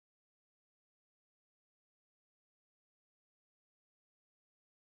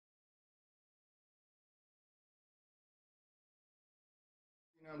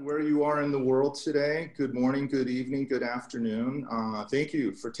On where you are in the world today. Good morning, good evening, good afternoon. Thank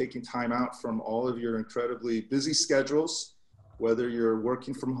you for taking time out from all of your incredibly busy schedules, whether you're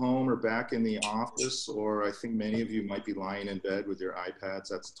working from home or back in the office, or I think many of you might be lying in bed with your iPads.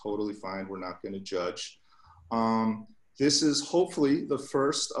 That's totally fine. We're not going to judge. This is hopefully the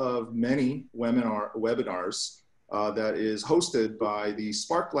first of many webinars that is hosted by the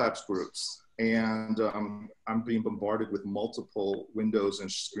Spark Labs groups. And I'm being bombarded with multiple windows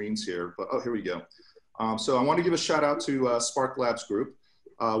and screens here, but oh, here we go. So I want to give a shout out to Spark Labs Group,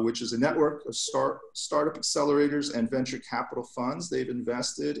 which is a network of startup accelerators and venture capital funds. They've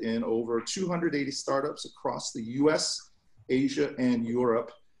invested in over 280 startups across the US, Asia, and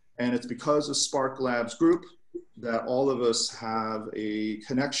Europe. And it's because of Spark Labs Group that all of us have a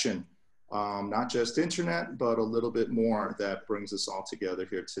connection, not just internet, but a little bit more that brings us all together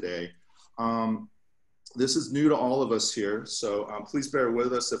here today. This is new to all of us here, so please bear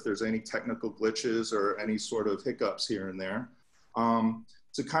with us if there's any technical glitches or any sort of hiccups here and there.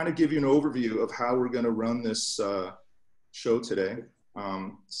 To kind of give you an overview of how we're going to run this show today,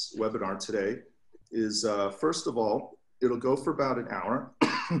 webinar today, is first of all, it'll go for about an hour.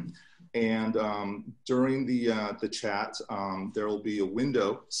 And during the chat, there will be a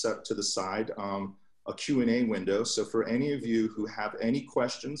window set to the side, a Q&A window. So for any of you who have any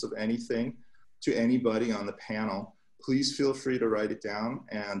questions of anything to anybody on the panel, please feel free to write it down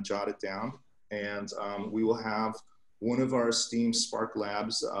and jot it down. And we will have one of our esteemed Spark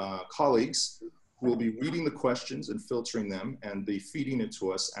Labs colleagues who will be reading the questions and filtering them and be feeding it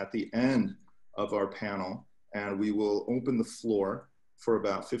to us at the end of our panel. And we will open the floor for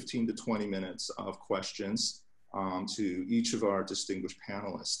about 15 to 20 minutes of questions to each of our distinguished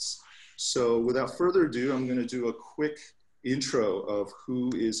panelists. So without further ado, I'm going to do a quick intro of who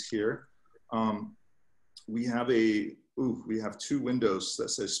is here. We have two windows that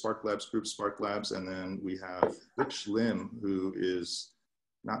say Spark Labs Group, Spark Labs, and then we have Rich Lim, who is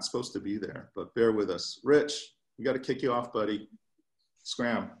not supposed to be there, but bear with us. Rich, we got to kick you off, buddy.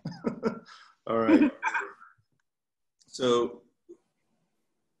 Scram. All right. So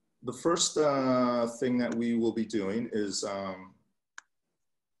the first thing that we will be doing is,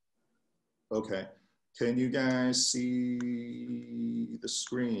 okay, can you guys see the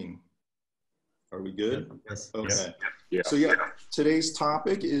screen? Are we good? Yes. Okay. Yeah. So yeah, today's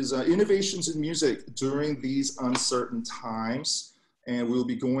topic is innovations in music during these uncertain times. And we'll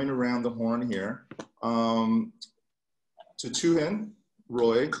be going around the horn here. To TUHIN,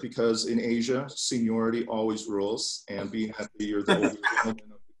 Roy, because in Asia, seniority always rules. And being that you're the oldest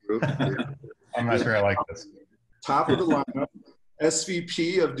gentleman of the group. I'm not sure I like this. Top of the lineup.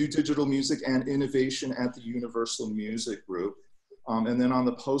 SVP of New Digital Music and Innovation at the Universal Music Group. And then on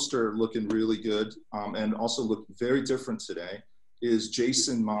the poster, looking really good and also look very different today, is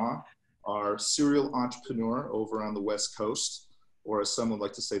JAESON Ma, our serial entrepreneur over on the West Coast, or as some would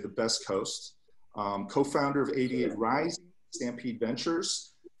like to say, the best coast, co-founder of 88 Rising, Stampede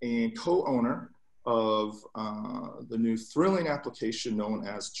Ventures, and co-owner of the new thrilling application known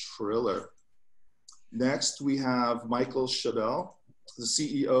as Triller. Next, we have Michael SCHABEL, the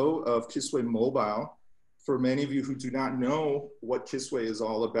CEO of Kiswe Mobile. For many of you who do not know what Kiswe is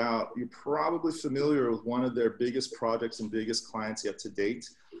all about, you're probably familiar with one of their biggest projects and biggest clients yet to date,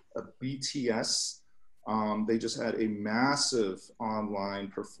 BTS. They just had a massive online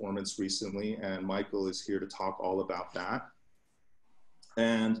performance recently, and Michael is here to talk all about that.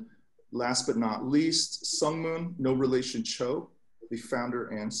 And last but not least, Sungmoon, no relation Cho, the founder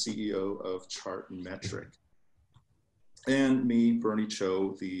and CEO of Chartmetric. And me, Bernie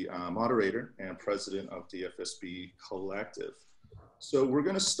Cho, the moderator and president of DFSB Kollective. So we're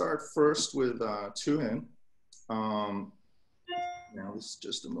going to start first with TUHIN. Now, this is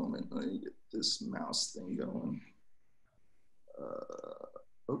just a moment. Let me get this mouse thing going.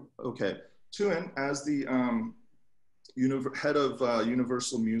 Okay. TUHIN, as the head of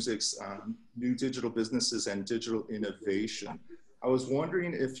Universal Music's new digital businesses and digital innovation, I was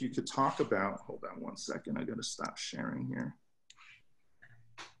wondering if you could talk about, hold on one second, I gotta stop sharing here.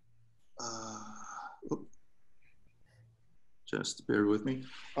 Just bear with me.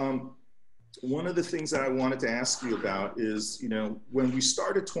 One of the things that I wanted to ask you about is, you know, when we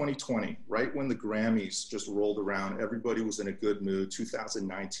started 2020, right when the Grammys just rolled around, everybody was in a good mood.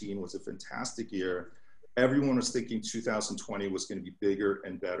 2019 was a fantastic year. Everyone was thinking 2020 was gonna be bigger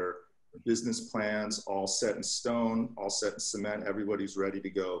and better. Business plans all set in stone, all set in cement, everybody's ready to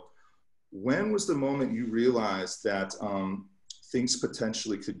go. When was the moment you realized that things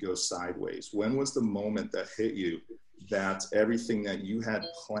potentially could go sideways? When was the moment that hit you that everything that you had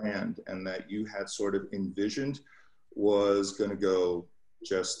planned and that you had sort of envisioned was going to go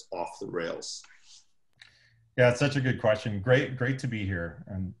just off the rails? Yeah, it's such a good question. Great to be here,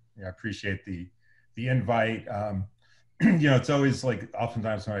 and yeah, I appreciate the invite. You know, it's always like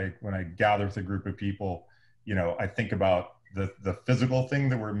oftentimes when I gather with a group of people, you know, I think about the physical thing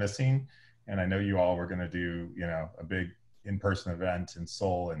that we're missing, and I know you all were going to do, you know, a big in-person event in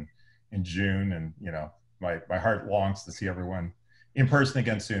Seoul in June, and you know, my heart longs to see everyone in person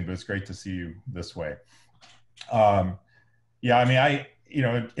again soon. But it's great to see you this way. Yeah, I mean, you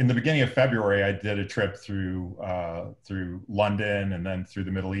know, in the beginning of February, I did a trip through London and then through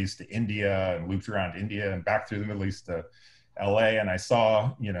the Middle East to India and looped around India and back through the Middle East to LA. And I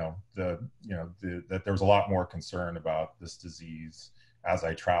saw, you know, that there was a lot more concern about this disease as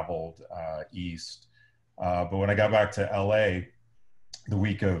I traveled east. But when I got back to LA, the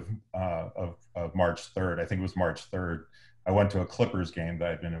week of March 3rd, I think it was March 3rd, I went to a Clippers game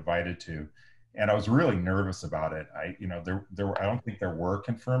that I'd been invited to. And I was really nervous about it. You know, there were, I don't think there were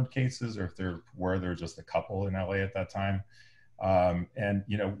confirmed cases, or if there were just a couple in LA at that time. And,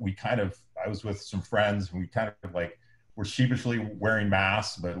 you know, I was with some friends, and we kind of like were sheepishly wearing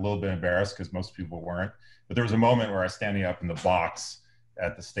masks, but a little bit embarrassed because most people weren't. But there was a moment where I was standing up in the box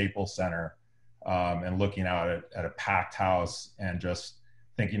at the Staples Center and looking out at a packed house and just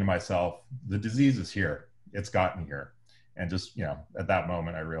thinking to myself, the disease is here. It's gotten here. And just, you know, at that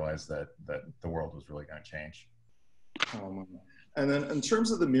moment, I realized that the world was really going to change. And then in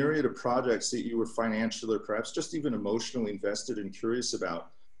terms of the myriad of projects that you were financially or perhaps just even emotionally invested and curious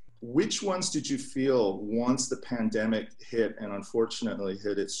about, which ones did you feel once the pandemic hit and unfortunately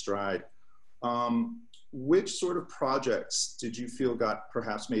hit its stride, which sort of projects did you feel got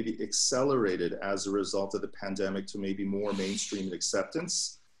perhaps maybe accelerated as a result of the pandemic to maybe more mainstream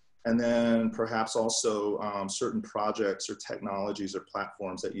acceptance? And then perhaps also certain projects or technologies or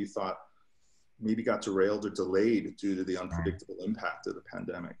platforms that you thought maybe got derailed or delayed due to the unpredictable impact of the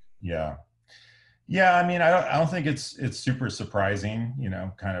pandemic. Yeah. Yeah. I mean, I don't think it's super surprising, you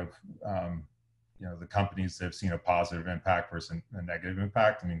know, kind of, you know, the companies that have seen a positive impact versus a negative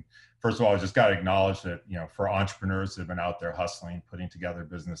impact. I mean, first of all, I just got to acknowledge that, you know, for entrepreneurs that have been out there hustling, putting together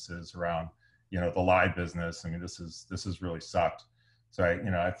businesses around, you know, the live business, I mean, this has really sucked. So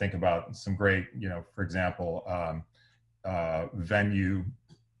I think about some great, you know, for example, venue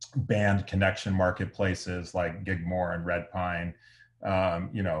band connection marketplaces like Gigmore and Red Pine,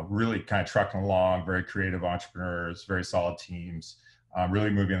 you know, really kind of trucking along, very creative entrepreneurs, very solid teams, really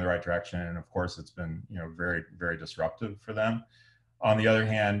moving in the right direction. And of course, it's been, you know, very, very disruptive for them. On the other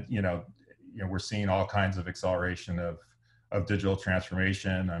hand, you know, we're seeing all kinds of acceleration of digital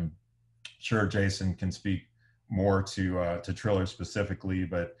transformation. I'm sure Jason can speak more to Triller specifically,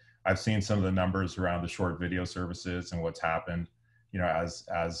 but I've seen some of the numbers around the short video services and what's happened, you know, as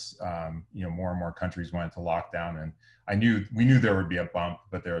you know, more and more countries went into lockdown. And we knew there would be a bump,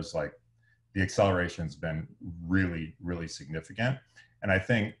 but there's like, the acceleration's been really, really significant. And I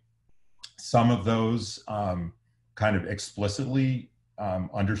think some of those kind of explicitly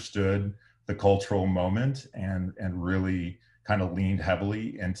understood the cultural moment and really kind of leaned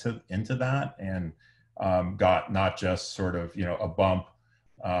heavily into that, and got not just sort of, you know, a bump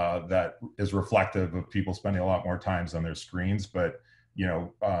that is reflective of people spending a lot more times on their screens, but, you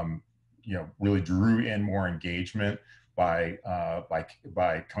know, really drew in more engagement by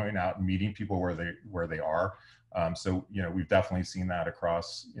coming out and meeting people where they are. So, you know, we've definitely seen that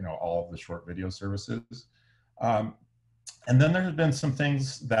across, you know, all of the short video services. And then there have been some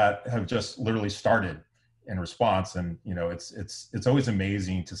things that have just literally started in response. And, you know, it's always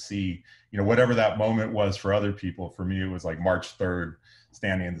amazing to see, you know, whatever that moment was for other people. For me, it was like March 3rd,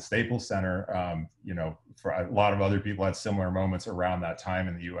 standing in the Staples Center. You know, for a lot of other people had similar moments around that time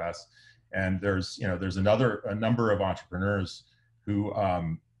in the US. And there's a number of entrepreneurs who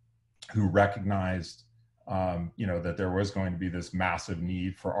recognized, you know, that there was going to be this massive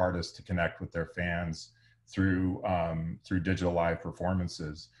need for artists to connect with their fans through digital live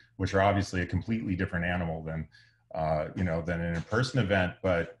performances, which are obviously a completely different animal than you know, than an in-person event.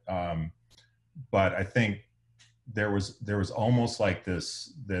 But I think there was almost like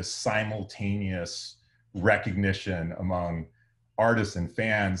this simultaneous recognition among artists and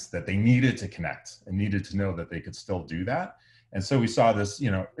fans that they needed to connect and needed to know that they could still do that. And so we saw this, you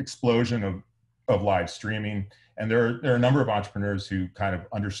know, explosion of live streaming. And there are a number of entrepreneurs who kind of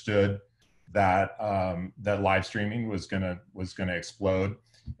understood that that live streaming was gonna explode,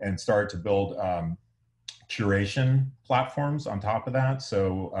 and started to build curation platforms on top of that.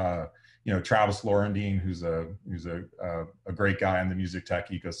 So you know, Travis Laurendine, who's a great guy in the music tech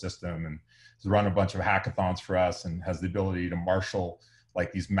ecosystem, and has run a bunch of hackathons for us, and has the ability to marshal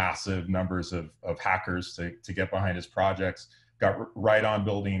like these massive numbers of hackers to get behind his projects, got right on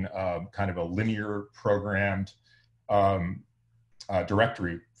building kind of a linear programmed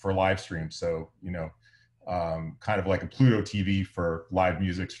directory for live streams. So, you know, kind of like a Pluto TV for live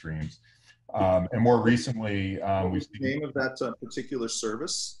music streams. And more recently, what was the name of that particular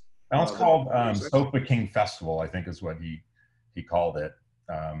service? That was called Sofa King Festival, I think is what he called it.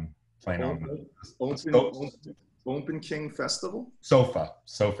 Playing Open King Festival? Sofa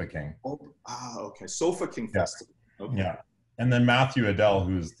King. Oh, okay. Sofa King Festival. Okay. Yeah. And then Matthew Adele,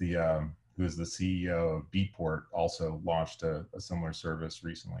 who's the CEO of Beatport, also launched a similar service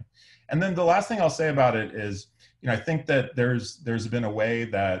recently. And then the last thing I'll say about it is, you know, I think that there's been a way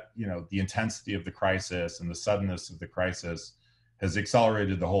that, you know, the intensity of the crisis and the suddenness of the crisis has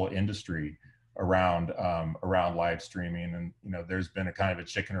accelerated the whole industry around live streaming. And, you know, there's been a kind of a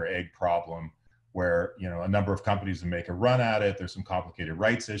chicken or egg problem where, you know, a number of companies make a run at it. There's some complicated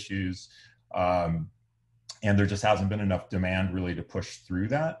rights issues. And there just hasn't been enough demand really to push through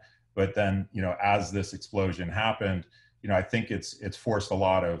that. But then, you know, as this explosion happened, you know, I think it's forced a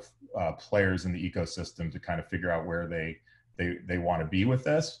lot of players in the ecosystem to kind of figure out where they want to be with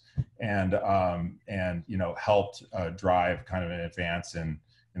this, and you know, helped drive kind of an advance in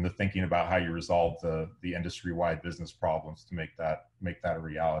the thinking about how you resolve the industry-wide business problems to make that a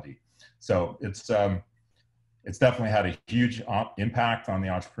reality. So it's definitely had a huge impact on the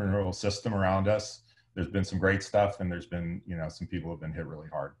entrepreneurial system around us. There's been some great stuff, and there's been, you know, some people have been hit really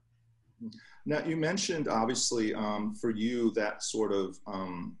hard. Now, you mentioned, obviously, for you, that sort of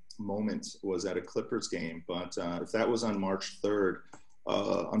moment was at a Clippers game, but if that was on March 3rd,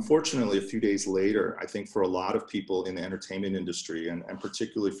 unfortunately, a few days later, I think for a lot of people in the entertainment industry, and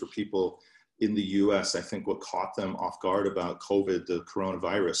particularly for people in the US, I think what caught them off guard about COVID, the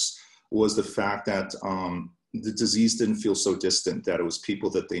coronavirus, was the fact that the disease didn't feel so distant, that it was people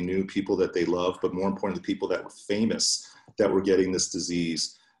that they knew, people that they loved, but more importantly, people that were famous that were getting this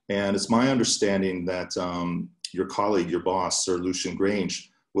disease. And it's my understanding that your colleague, your boss, Sir Lucian Grange,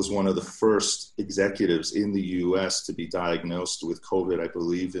 was one of the first executives in the US to be diagnosed with COVID, I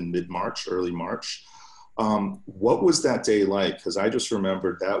believe, in mid-March, early March. What was that day like? Because I just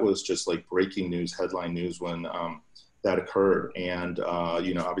remembered that was just like breaking news, headline news when that occurred. And,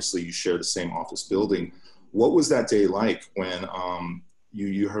 you know, obviously you share the same office building. What was that day like when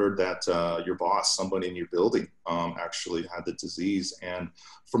you heard that your boss, somebody in your building, actually had the disease? And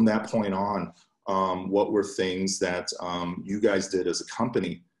from that point on, what were things that you guys did as a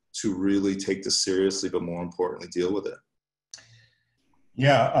company to really take this seriously, but more importantly, deal with it?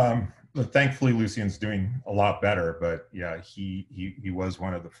 Yeah, thankfully Lucian's doing a lot better, but yeah, he was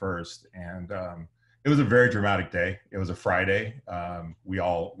one of the first, and it was a very dramatic day. It was a Friday. We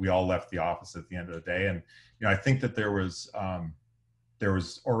all left the office at the end of the day, and you know, I think that there was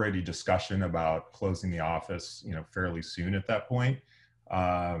already discussion about closing the office, you know, fairly soon at that point.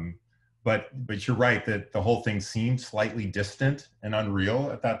 But you're right that the whole thing seemed slightly distant and unreal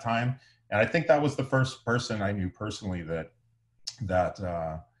at that time, and I think that was the first person I knew personally that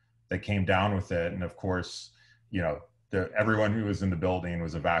came down with it. And of course, you know, everyone who was in the building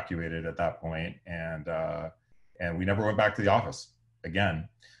was evacuated at that point, and we never went back to the office again.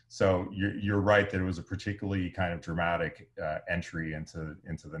 So you're right that it was a particularly kind of dramatic entry into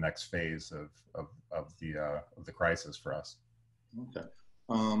the next phase of the crisis for us. Okay,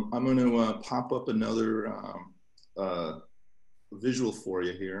 I'm going to pop up another visual for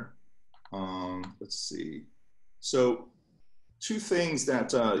you here. Let's see. So, two things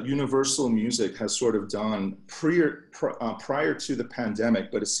that Universal Music has sort of done prior to the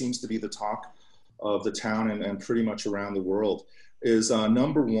pandemic, but it seems to be the talk of the town and pretty much around the world, is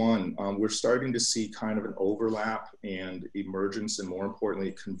number one, we're starting to see kind of an overlap and emergence, and more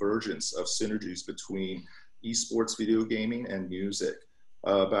importantly, convergence of synergies between esports, video gaming, and music.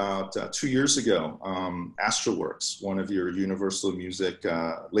 About 2 years ago, Astralworks, one of your Universal Music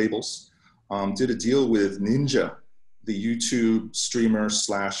labels, did a deal with Ninja, the YouTube streamer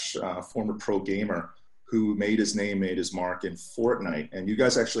slash former pro gamer who made his name, made his mark in Fortnite. And you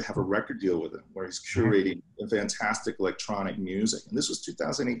guys actually have a record deal with him where he's curating fantastic electronic music. And this was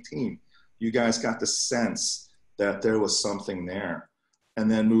 2018. You guys got the sense that there was something there.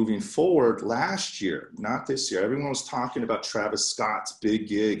 And then moving forward, last year, not this year, everyone was talking about Travis Scott's big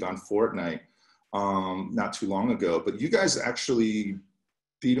gig on Fortnite not too long ago. But you guys actually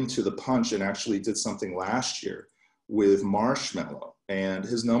beat him to the punch and actually did something last year with Marshmello, and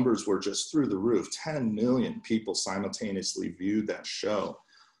his numbers were just through the roof. 10 million people simultaneously viewed that show.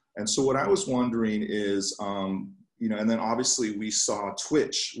 And so what I was wondering is, you know, and then obviously we saw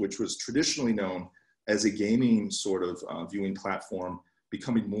Twitch, which was traditionally known as a gaming sort of viewing platform,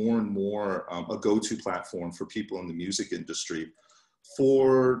 becoming more and more a go-to platform for people in the music industry.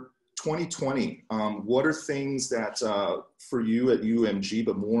 For 2020, what are things that for you at UMG,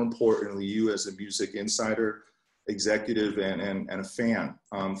 but more importantly, you as a music insider, executive, and a fan,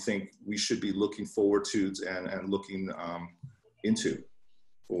 think we should be looking forward to and looking into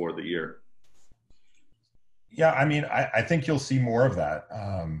for the year? Yeah, I mean, I think you'll see more of that.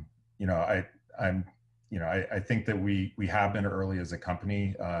 You know, I think that we have been early as a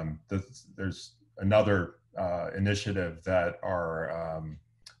company. There's another initiative that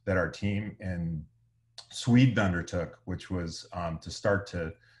our team in Sweden undertook, which was to start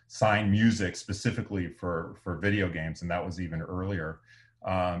to sign music specifically for video games, and that was even earlier.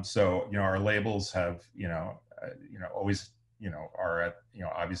 So you know, our labels have always are at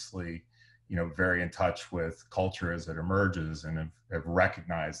obviously very in touch with culture as it emerges, and have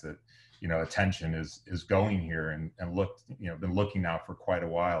recognized that attention is going here, and been looking now for quite a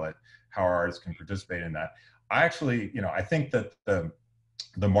while at how our artists can participate in that. I actually I think that the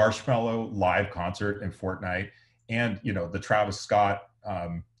Marshmello live concert in Fortnite and the Travis Scott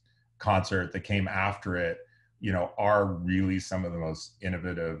concert that came after it are really some of the most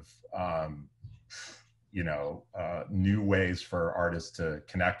innovative new ways for artists to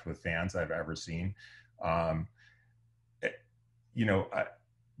connect with fans I've ever seen.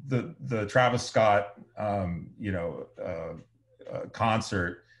 The Travis Scott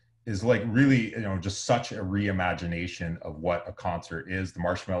concert is like really just such a reimagination of what a concert is. The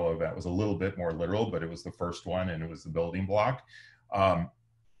Marshmello event was a little bit more literal, but it was the first one and it was the building block.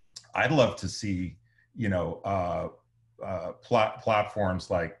 I'd love to see platforms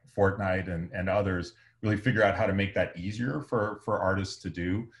like Fortnite and others really figure out how to make that easier for artists to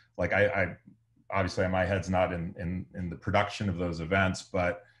do. Like I obviously my head's not in the production of those events,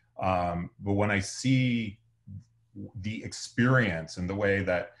 but when I see the experience and the way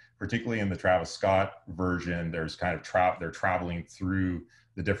that, particularly in the Travis Scott version, there's kind of they're traveling through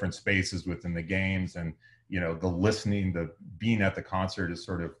the different spaces within the games, and the listening, the being at the concert is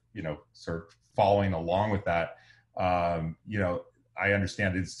sort of following along with that. I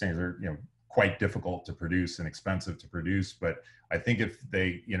understand these things are quite difficult to produce and expensive to produce, but I think if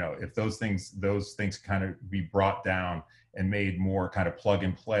they if those things kind of be brought down and made more kind of plug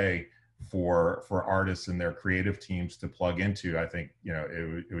and play for artists and their creative teams to plug into, I think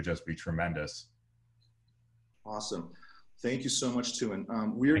it would just be tremendous. Awesome. Thank you so much, TUHIN.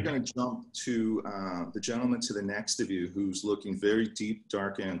 We're going to jump to the gentleman to the next of you, who's looking very deep,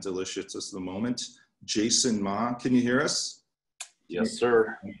 dark, and delicious at the moment. JAESON Ma, can you hear us? Yes,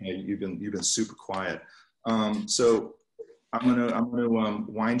 sir. Okay, you've been super quiet. So I'm gonna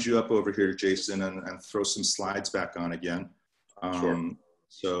wind you up over here, JAESON, and throw some slides back on again. Sure.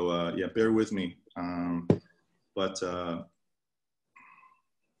 So yeah, bear with me. Let's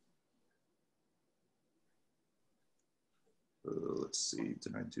see,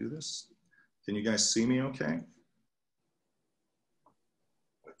 did I do this? Can you guys see me okay?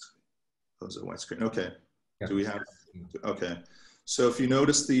 Close the white screen. Okay. Yeah. Do we have? Okay. So if you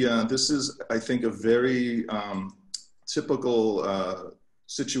notice this is, I think, a very typical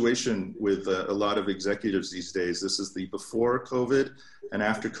situation with a lot of executives these days. This is the before COVID and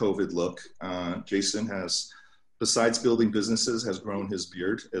after COVID look. JAESON has, besides building businesses, has grown his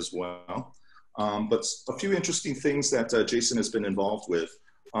beard as well. But a few interesting things that JAESON has been involved with.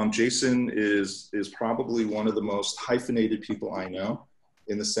 JAESON is probably one of the most hyphenated people I know,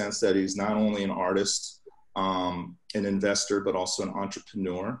 in the sense that he's not only an artist, an investor, but also an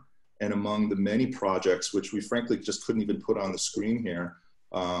entrepreneur. And among the many projects, which we frankly just couldn't even put on the screen here,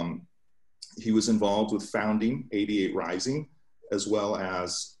 he was involved with founding 88 Rising, as well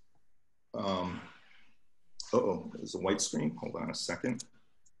as, there's a white screen. Hold on a second.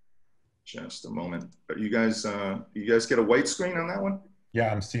 Just a moment. Are you guys get a white screen on that one? Yeah,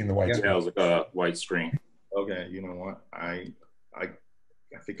 I'm seeing the white screen. Yeah, it was like a white screen. Okay, you know what? I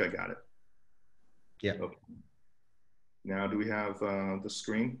think I got it. Yeah. Okay. Now, do we have the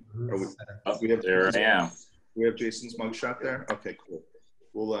screen? There I am. We have JAESON's mugshot there? Okay, cool.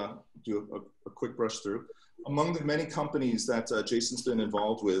 We'll do a quick brush through. Among the many companies that JAESON's been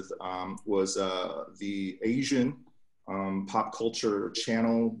involved with was the Asian pop culture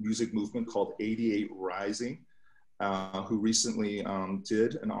channel music movement called 88 Rising, who recently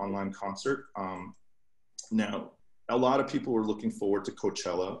did an online concert. Now, a lot of people were looking forward to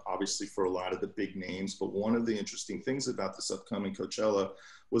Coachella, obviously for a lot of the big names, but one of the interesting things about this upcoming Coachella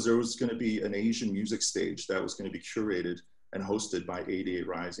was there was going to be an Asian music stage that was going to be curated and hosted by 88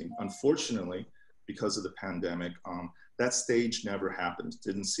 Rising. Unfortunately, because of the pandemic, that stage never happened,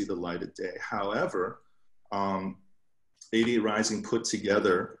 didn't see the light of day. However, 88 Rising put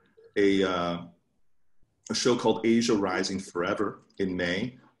together a show called Asia Rising Forever in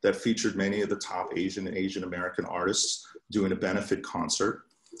May that featured many of the top Asian and Asian American artists doing a benefit concert.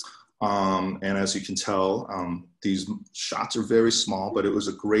 And as you can tell, these shots are very small, but it was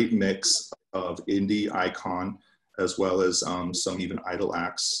a great mix of indie icon as well as some even idol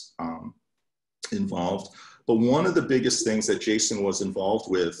acts involved. But one of the biggest things that JAESON was involved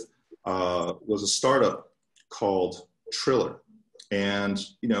with was a startup called Triller. And,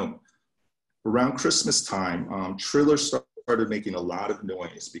 you know, around Christmas time, Triller started making a lot of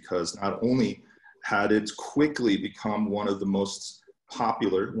noise because not only had it quickly become one of the most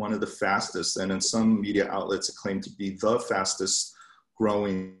popular, one of the fastest, and in some media outlets it claimed to be the fastest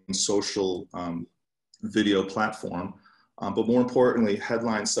growing social video platform. But more importantly,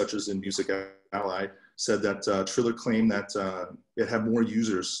 headlines such as in Music Ally said that Triller claimed that it had more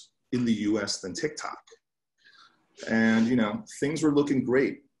users in the US than TikTok. And, you know, things were looking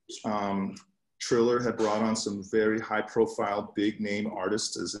great. Triller had brought on some very high profile, big name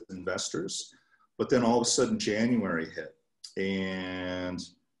artists as investors, but then all of a sudden January hit. And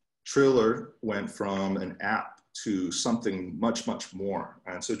Triller went from an app to something much, much more.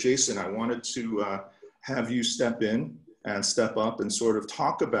 And so, JAESON, I wanted to have you step in and step up and sort of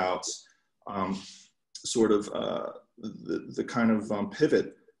talk about the kind of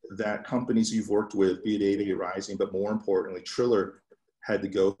pivot that companies you've worked with, be it 88 Rising, but more importantly, Triller had to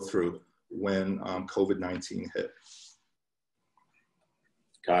go through when COVID-19 hit.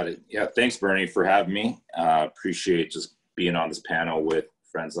 Got it. Yeah, thanks, Bernie, for having me. Appreciate just being on this panel with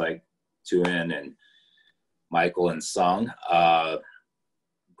friends like TUHIN and Michael and Sung.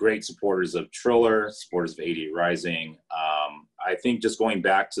 Great supporters of Triller, supporters of 88 Rising. I think just going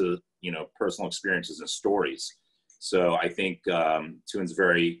back to, you know, personal experiences and stories. So I think TUHIN's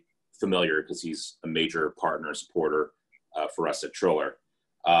very familiar because he's a major partner supporter for us at Triller.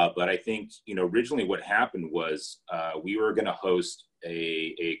 But I think, you know, originally what happened was we were going to host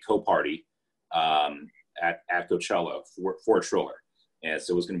a co-party at Coachella for Triller. And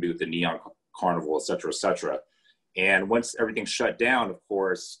so it was going to be with the Neon Carnival, et cetera, et cetera. And once everything shut down, of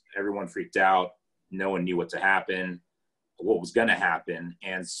course, everyone freaked out. No one knew what was going to happen.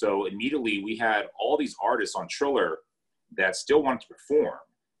 And so immediately we had all these artists on Triller that still wanted to perform.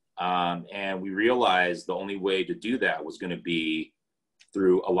 And we realized the only way to do that was going to be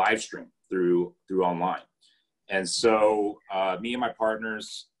through a live stream, through online. And so me and my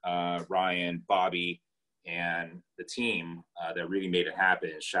partners, Ryan, Bobby, and the team that really made it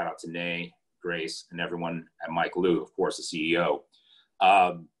happen, shout out to Nay, Grace, and everyone at Mike Liu, of course, the CEO.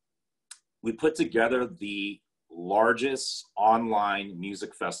 We put together the largest online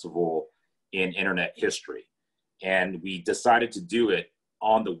music festival in internet history. And we decided to do it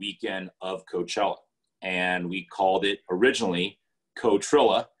on the weekend of Coachella. And we called it originally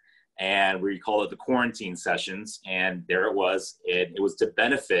Triller, and we called it the Quarantine Sessions. And there it was. It was to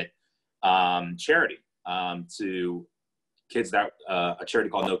benefit charity to kids that a charity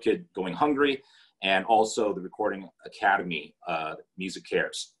called No Kid Going Hungry, and also the Recording Academy, Music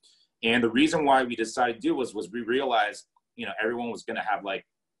Cares. And the reason why we decided to do was we realized, you know, everyone was going to have like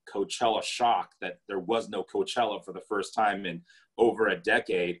Coachella shock that there was no Coachella for the first time in over a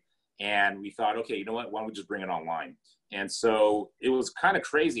decade. And we thought, okay, you know what, why don't we just bring it online? And so it was kind of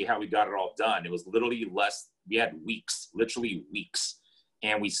crazy how we got it all done. It was literally we had weeks, literally weeks.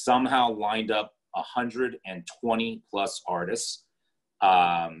 And we somehow lined up 120 plus artists.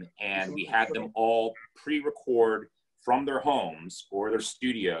 And we had them all pre-record from their homes or their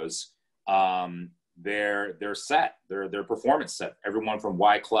studios, their set, their performance set. Everyone from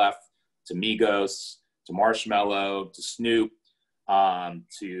Wyclef to Migos to Marshmello to Snoop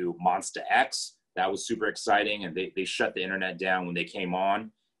to Monsta X. That was super exciting, and they shut the internet down when they came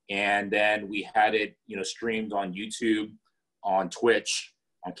on. And then we had it, you know, streamed on YouTube, on Twitch,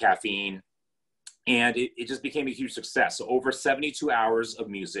 on Caffeine, and it just became a huge success. So over 72 hours of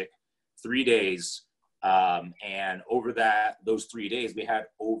music, 3 days. And over those 3 days, we had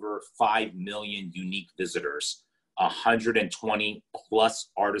over 5 million unique visitors, 120 plus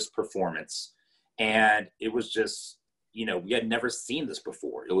artist performance. And it was just, you know, we had never seen this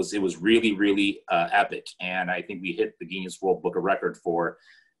before. It was really, really epic. And I think we hit the Guinness World Book of Record for,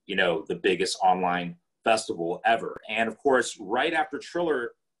 you know, the biggest online festival ever. And of course, right after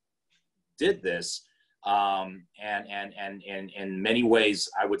Triller did this, and in many ways,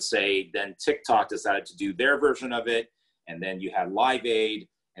 I would say then TikTok decided to do their version of it. And then you had Live Aid,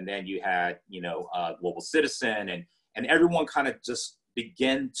 and then you had, you know, Global Citizen, and everyone kind of just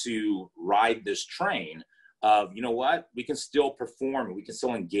began to ride this train of, you know what, we can still perform, we can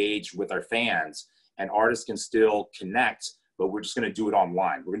still engage with our fans. and artists can still connect, but we're just going to do it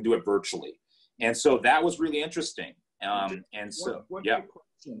online. We're going to do it virtually. And so that was really interesting. And so, one yeah.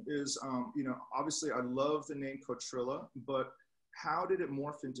 question is, you know, obviously I love the name Triller, but how did it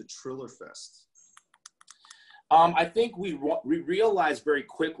morph into Triller Fest? I think we realized very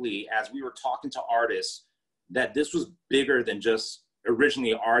quickly as we were talking to artists that this was bigger than just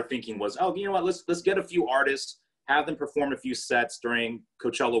originally our thinking was, oh, you know what, let's get a few artists, have them perform a few sets during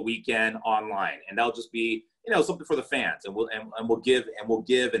Coachella weekend online, and that'll just be, you know, something for the fans, and we'll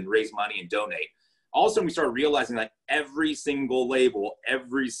give and raise money and donate. All of a sudden, we started realizing that every single label,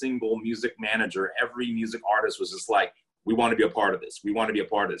 every single music manager, every music artist was just like, we want to be a part of this. We want to be a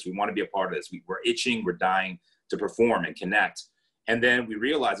part of this. We want to be a part of this. We're itching. We're dying to perform and connect. And then we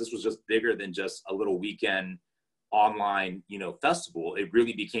realized this was just bigger than just a little weekend online, you know, festival. It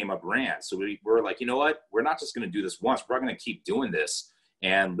really became a brand. So we were like, you know what? We're not just going to do this once. We're going to keep doing this,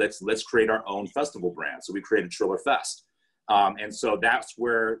 and let's create our own festival brand. So we created Triller Fest. And so that's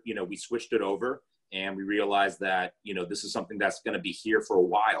where, you know, we switched it over. And we realized that, you know, this is something that's going to be here for a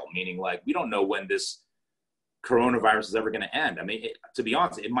while, meaning like, we don't know when this coronavirus is ever going to end. I mean, to be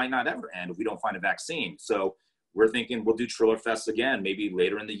honest, it might not ever end if we don't find a vaccine. So we're thinking we'll do Triller Fest again, maybe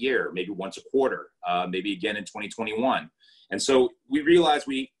later in the year, maybe once a quarter, maybe again in 2021. And so we realized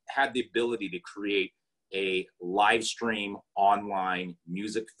we had the ability to create a live stream online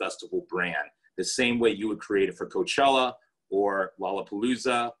music festival brand, the same way you would create it for Coachella or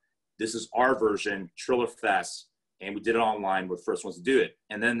Lollapalooza. This is our version, Triller Fest, and we did it online. We're the first ones to do it.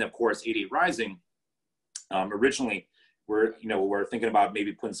 And then, of course, 88 Rising, originally, we're thinking about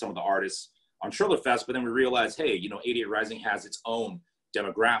maybe putting some of the artists on Triller Fest, but then we realized, hey, you know, 88 Rising has its own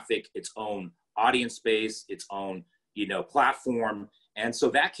demographic, its own audience base, its own, you know, platform. And so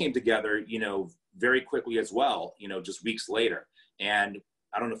that came together, you know, very quickly as well, you know, just weeks later. And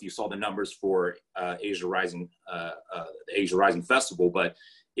I don't know if you saw the numbers for the Asia Rising Festival, but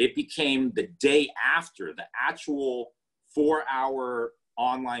it became the day after the actual 4-hour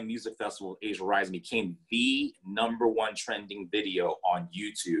online music festival, Asia Rising, became the #1 trending video on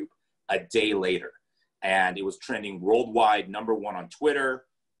YouTube a day later. And it was trending worldwide, #1 on Twitter,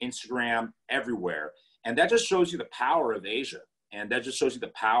 Instagram, everywhere. And that just shows you the power of Asia. And that just shows you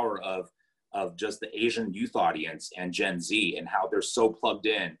the power of just the Asian youth audience and Gen Z, and how they're so plugged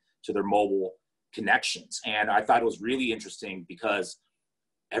in to their mobile connections. And I thought it was really interesting because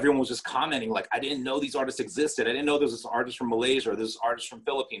everyone was just commenting like, I didn't know these artists existed. I didn't know there was this artist from Malaysia, or this artist from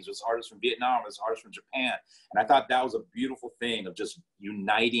Philippines, or this artist from Vietnam, or this artist from Japan. And I thought that was a beautiful thing of just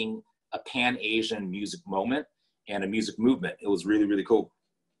uniting a Pan-Asian music moment and a music movement. It was really, really cool.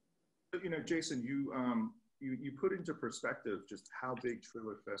 You know, Jason, you put into perspective just how big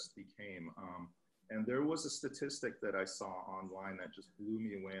Triller Fest became. And there was a statistic that I saw online that just blew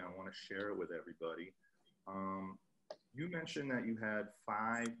me away. I want to share it with everybody. You mentioned that you had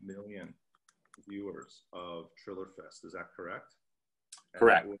 5 million viewers of Triller Fest. Is that correct?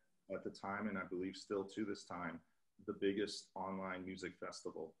 Correct. At the time, and I believe still to this time, the biggest online music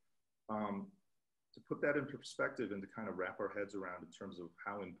festival. To put that into perspective and to kind of wrap our heads around in terms of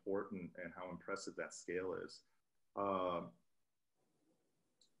how important and how impressive that scale is.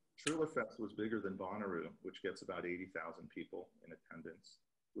 Triller Fest was bigger than Bonnaroo, which gets about 80,000 people in attendance.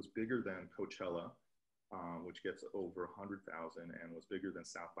 It was bigger than Coachella, which gets over 100,000, and was bigger than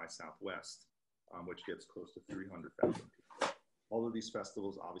South by Southwest, which gets close to 300,000 people. All of these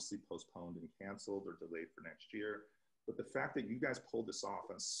festivals obviously postponed and canceled or delayed for next year. But the fact that you guys pulled this off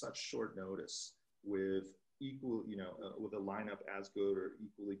on such short notice with equal, you know, with a lineup as good or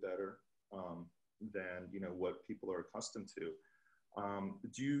equally better than, you know, what people are accustomed to.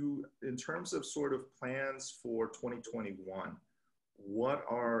 Do you, in terms of sort of plans for 2021, what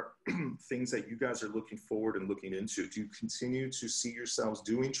are things that you guys are looking forward and looking into? Do you continue to see yourselves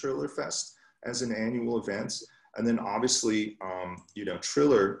doing Triller Fest as an annual event? And then obviously, you know,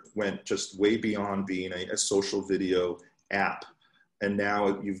 Triller went just way beyond being a social video app. And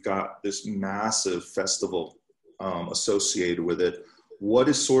now you've got this massive festival associated with it. What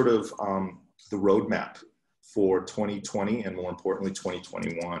is sort of the roadmap for 2020 and more importantly,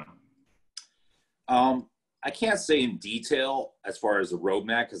 2021? I can't say in detail as far as the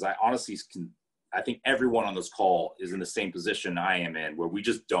roadmap, because I honestly I think everyone on this call is in the same position I am in, where we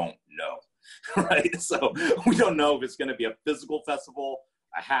just don't know. Right? So we don't know if it's going to be a physical festival,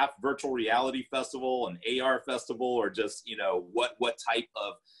 a half virtual reality festival, an AR festival, or just, you know, what type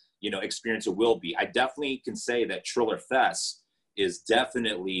of, you know, experience it will be. I definitely can say that Triller Fest is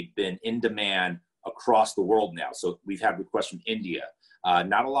definitely been in demand across the world now. So we've had requests from India.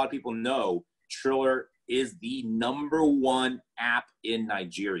 Not a lot of people know Triller is the #1 app in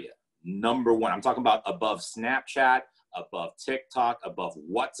Nigeria. #1. I'm talking about above Snapchat, above TikTok, above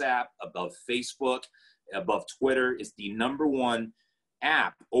WhatsApp, above Facebook, above Twitter. It's the #1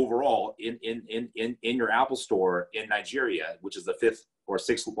 app overall in your Apple Store in Nigeria, which is the 5th or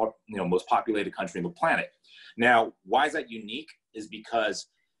 6th most populated country on the planet. Now, why is that unique? Is because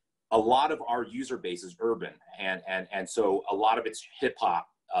a lot of our user base is urban, and so a lot of it's hip hop,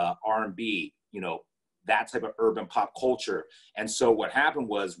 R&B, that type of urban pop culture. And so what happened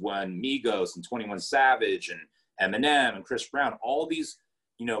was when Migos and 21 Savage and Eminem and Chris Brown, all these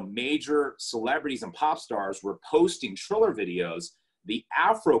major celebrities and pop stars were posting Triller videos, the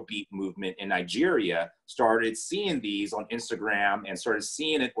Afrobeat movement in Nigeria started seeing these on Instagram and started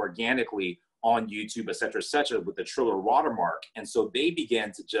seeing it organically on YouTube, et cetera, with the Triller watermark. And so they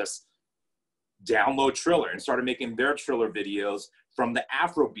began to just download Triller and started making their Triller videos from the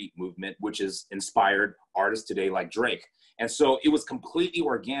Afrobeat movement, which has inspired artists today like Drake. And so it was completely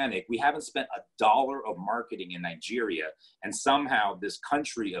organic. We haven't spent $1 of marketing in Nigeria. And somehow this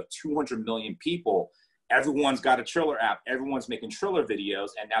country of 200 million people, everyone's got a Triller app, everyone's making Triller videos,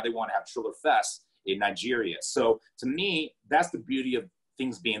 and now they want to have Triller Fest in Nigeria. So to me, that's the beauty of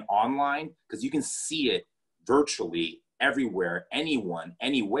things being online, because you can see it virtually everywhere, anyone,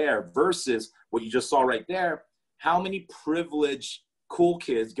 anywhere, versus what you just saw right there. How many privileged cool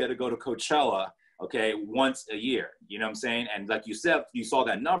kids get to go to Coachella, okay, once a year? You know what I'm saying? And like you said, you saw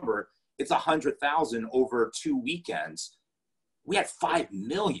that number, it's 100,000 over 2 weekends. We had 5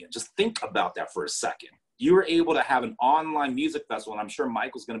 million. Just think about that for a second. You were able to have an online music festival, and I'm sure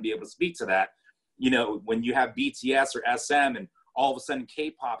Michael's going to be able to speak to that. When you have BTS or SM, and all of a sudden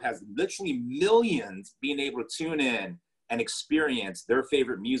K-pop has literally millions being able to tune in and experience their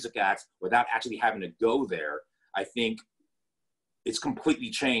favorite music acts without actually having to go there. I think it's completely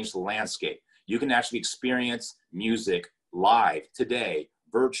changed the landscape. You can actually experience music live today,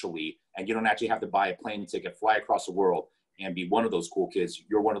 virtually, and you don't actually have to buy a plane ticket, fly across the world, and be one of those cool kids.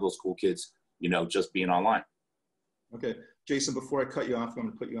 You're one of those cool kids, just being online. Okay, Jason, before I cut you off, I'm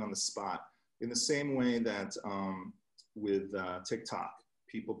going to put you on the spot. In the same way that with TikTok,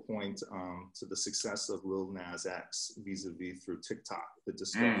 people point to the success of Lil Nas X vis-a-vis through TikTok, the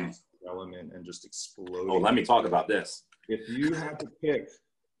discovery element and just exploding. Oh, let me talk about this. If you had to pick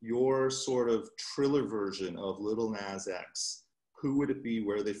your sort of Triller version of Lil Nas X, who would it be,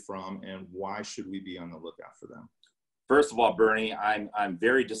 where are they from, and why should we be on the lookout for them? First of all, Bernie, I'm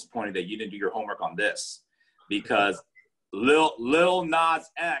very disappointed that you didn't do your homework on this, because Lil Nas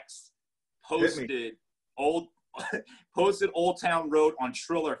X posted Old Town Road on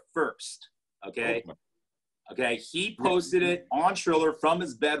Triller first. Okay. Okay. He posted it on Triller from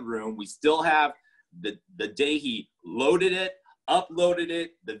his bedroom. We still have the day he loaded it, uploaded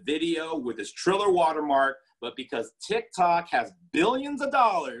it, the video with his Triller watermark. But because TikTok has billions of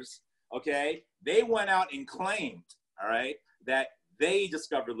dollars, okay, they went out and claimed, all right, that they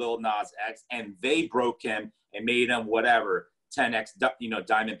discovered Lil Nas X and they broke him and made him whatever, 10x,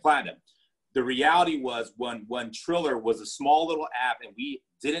 diamond platinum. The reality was when Triller was a small little app and we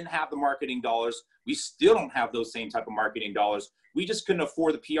didn't have the marketing dollars, we still don't have those same type of marketing dollars. We just couldn't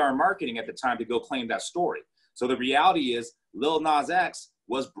afford the PR and marketing at the time to go claim that story. So the reality is Lil Nas X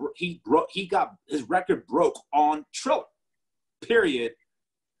he got his record broke on Triller, period.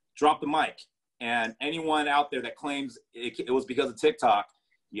 Drop the mic. And anyone out there that claims it was because of TikTok,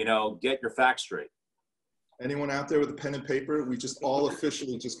 get your facts straight. Anyone out there with a pen and paper? We just all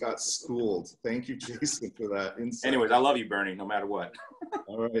officially just got schooled. Thank you, Jason, for that insight. Anyways, I love you, Bernie, no matter what.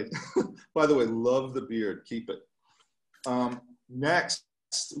 All right. By the way, love the beard. Keep it. Next,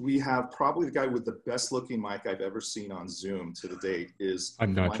 we have probably the guy with the best looking mic I've ever seen on Zoom to the date is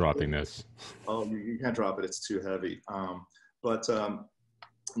I'm not Michael. dropping this. Oh, you can't drop it. It's too heavy.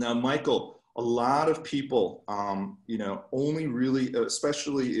 Now, Michael, a lot of people, only really,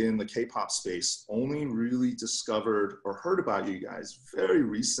 especially in the K-pop space, only really discovered or heard about you guys very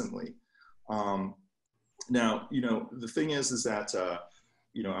recently. Now, the thing is that,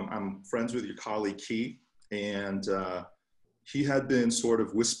 I'm friends with your colleague, Keith, and he had been sort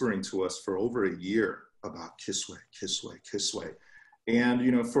of whispering to us for over a year about Kiswe.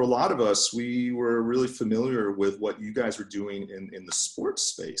 And, for a lot of us, we were really familiar with what you guys were doing in the sports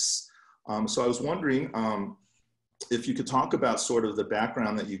space. So I was wondering if you could talk about sort of the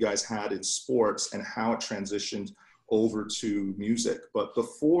background that you guys had in sports and how it transitioned over to music. But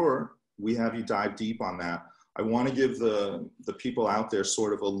before we have you dive deep on that, I want to give the people out there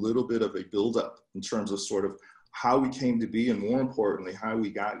sort of a little bit of a buildup in terms of sort of how we came to be, and more importantly, how we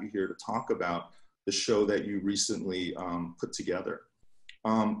got you here to talk about the show that you recently put together.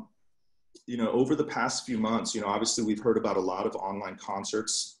 Over the past few months, obviously we've heard about a lot of online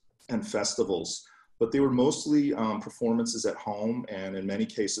concerts and festivals, but they were mostly performances at home, and in many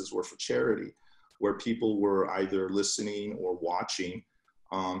cases were for charity, where people were either listening or watching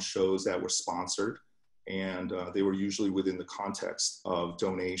shows that were sponsored, and they were usually within the context of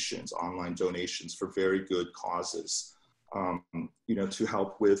donations, online donations for very good causes, you know, to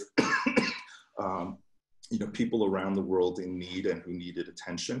help with you know, people around the world in need and who needed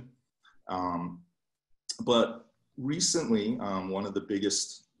attention. But recently, one of the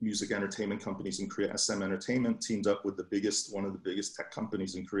biggest music entertainment companies in Korea, SM Entertainment, teamed up with one of the biggest tech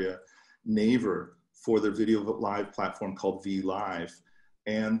companies in Korea, Naver, for their video live platform called V Live.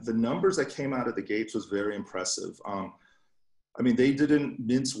 And the numbers that came out of the gates was very impressive. I mean, they didn't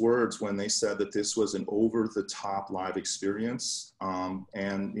mince words when they said that this was an over-the-top live experience.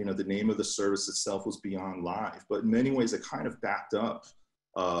 And, you know, the name of the service itself was Beyond Live, but in many ways it kind of backed up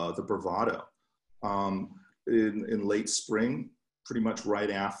the bravado. In late spring, pretty much right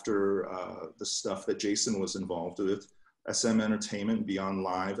after the stuff that JAESON was involved with, SM Entertainment and Beyond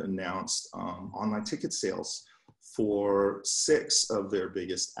Live announced online ticket sales for 6 of their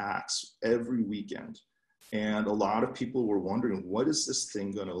biggest acts every weekend. And a lot of people were wondering, what is this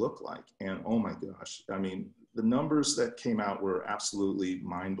thing going to look like? And oh my gosh, I mean, the numbers that came out were absolutely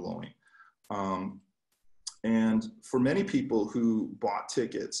mind-blowing. And for many people who bought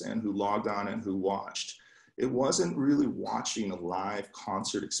tickets and who logged on and who watched, it wasn't really watching a live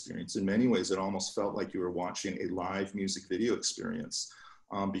concert experience. In many ways, it almost felt like you were watching a live music video experience,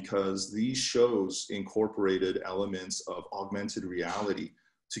 because these shows incorporated elements of augmented reality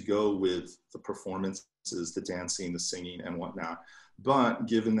to go with the performances, the dancing, the singing, and whatnot. But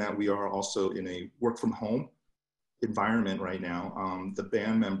given that we are also in a work from home environment right now, the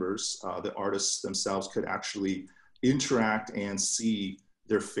band members, the artists themselves could actually interact and see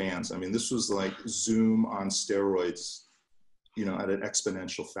their fans. I mean, this was like Zoom on steroids, you know, at an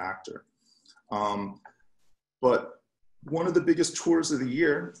exponential factor. But one of the biggest tours of the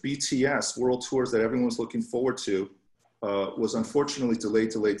year, BTS World Tours, that everyone was looking forward to, was unfortunately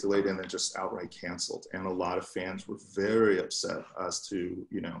delayed, and then just outright canceled. And a lot of fans were very upset as to,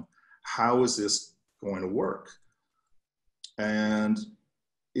 you know, how is this going to work? And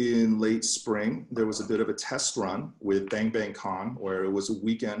in late spring, there was a bit of a test run with Bang Bang Con, where it was a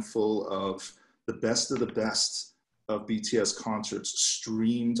weekend full of the best of BTS concerts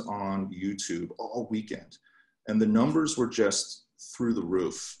streamed on YouTube all weekend. And the numbers were just through the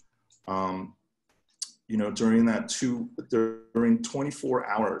roof. You know, during 24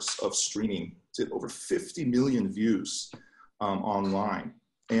 hours of streaming, did over 50 million views online.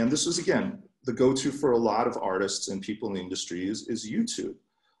 And this was, again, the go-to for a lot of artists and people in the industry is YouTube.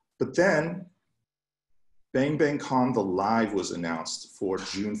 But then Bang Bang Con, the live, was announced for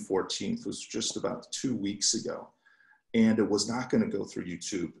June 14th. It was just about 2 weeks ago. And it was not going to go through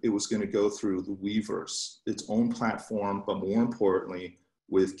YouTube. It was going to go through the Weverse, its own platform, but more importantly,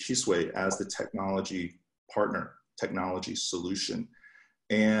 with Kiswe as the technology partner, technology solution.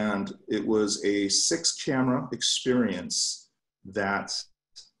 And it was a 6-camera experience that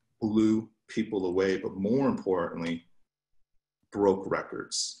blew people away, but more importantly, broke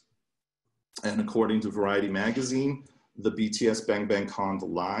records. And according to Variety magazine, the BTS Bang Bang Con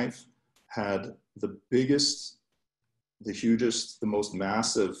Live had the biggest, the hugest, the most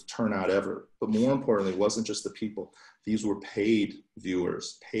massive turnout ever. But more importantly, it wasn't just the people. These were paid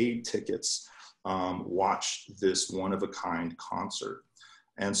viewers, paid tickets, watched this one-of-a-kind concert.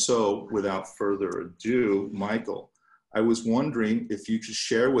 And so without further ado, Michael, I was wondering if you could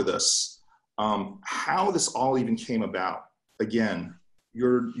share with us how this all even came about. Again,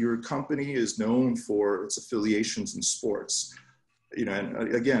 your company is known for its affiliations in sports. You know,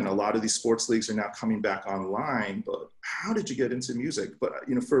 and again, a lot of these sports leagues are now coming back online, but how did you get into music? But,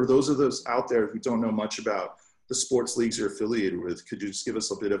 you know, for those of those out there who don't know much about the sports leagues you're affiliated with, could you just give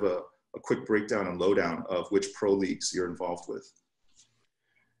us a bit of a quick breakdown and lowdown of which pro leagues you're involved with?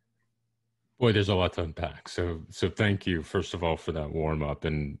 Boy, there's a lot to unpack. So thank you, first of all, for that warm up.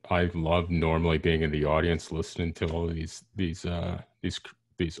 And I love normally being in the audience, listening to all of these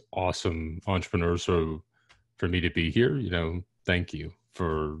awesome entrepreneurs. So for me to be here, you know, thank you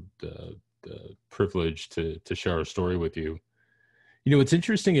for the privilege to share our story with you. You know, what's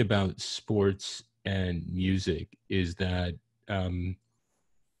interesting about sports and music is that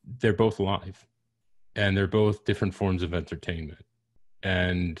they're both live and they're both different forms of entertainment.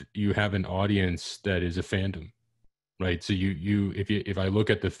 And you have an audience that is a fandom, right? So if I look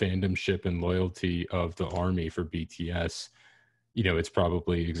at the fandomship and loyalty of the army for BTS, you know, it's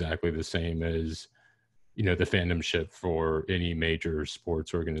probably exactly the same as, you know, the fandomship for any major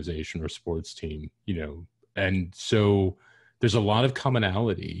sports organization or sports team, you know. And so there's a lot of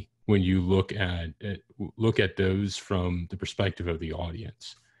commonality when you look at those from the perspective of the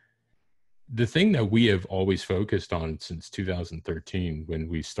audience. The thing that we have always focused on since 2013, when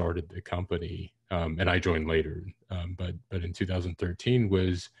we started the company, and I joined later, but in 2013,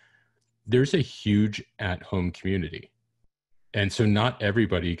 was there's a huge at-home community. And so not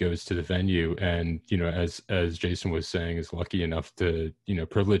everybody goes to the venue and, you know, as Jason was saying, is lucky enough to, you know,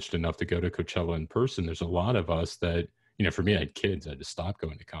 privileged enough to go to Coachella in person. There's a lot of us that, you know, for me, I had kids, I had to stop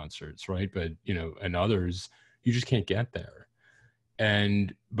going to concerts, right? But, you know, and others, you just can't get there.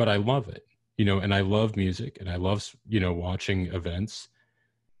 But I love it, you know, and I love music and I love, you know, watching events.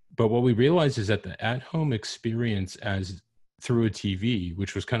 But what we realized is that the at-home experience as through a TV,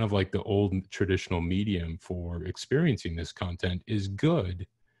 which was kind of like the old traditional medium for experiencing this content, is good,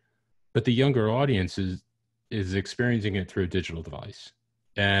 but the younger audience is experiencing it through a digital device.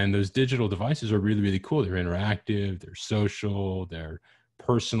 And those digital devices are really, really cool. They're interactive, they're social, they're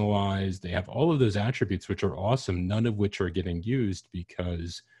personalized. They have all of those attributes, which are awesome, none of which are getting used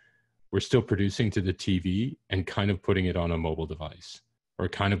because we're still producing to the TV and kind of putting it on a mobile device or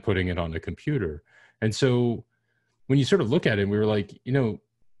kind of putting it on a computer. And so when you sort of look at it, we were like, you know,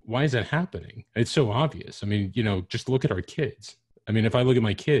 why is that happening? It's so obvious. I mean, you know, just look at our kids. I mean, if I look at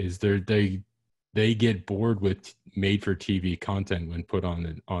my kids, they get bored with made for TV content when put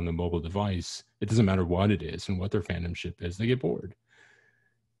on the mobile device. It doesn't matter what it is and what their fandomship is, they get bored.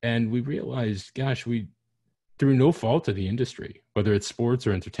 And we realized, gosh, through no fault of the industry, whether it's sports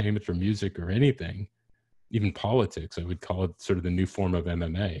or entertainment or music or anything, even politics, I would call it sort of the new form of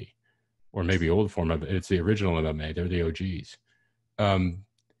MMA. Or maybe old form of it. It's the original MMA. They're the OGs.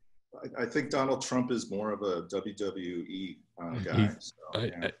 I think Donald Trump is more of a WWE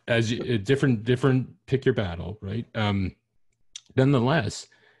guy. Different pick your battle, right? Nonetheless,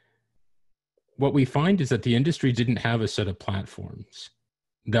 what we find is that the industry didn't have a set of platforms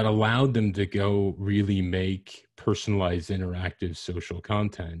that allowed them to go really make personalized, interactive social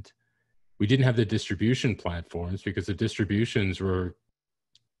content. We didn't have the distribution platforms because the distributions were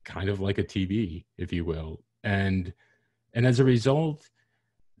kind of like a TV, if you will. And as a result,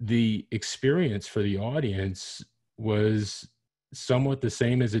 the experience for the audience was somewhat the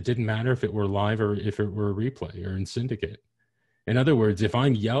same as it didn't matter if it were live or if it were a replay or in syndicate. In other words, if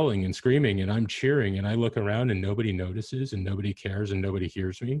I'm yelling and screaming and I'm cheering and I look around and nobody notices and nobody cares and nobody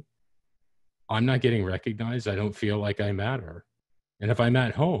hears me, I'm not getting recognized. I don't feel like I matter. And if I'm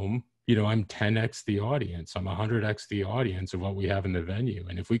at home, you know, I'm 10x the audience. I'm 100x the audience of what we have in the venue.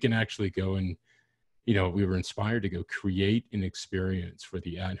 And if we can actually go and, you know, we were inspired to go create an experience for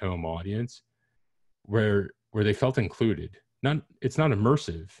the at-home audience where they felt included. It's not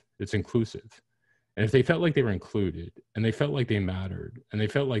immersive, it's inclusive. And if they felt like they were included and they felt like they mattered and they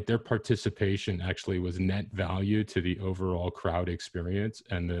felt like their participation actually was net value to the overall crowd experience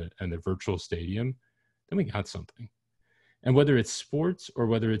and the virtual stadium, then we got something. And whether it's sports or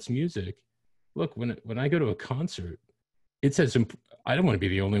whether it's music, look, when I go to a concert, it says, I don't want to be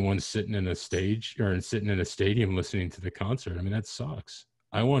the only one sitting in a stage or sitting in a stadium listening to the concert. I mean, that sucks.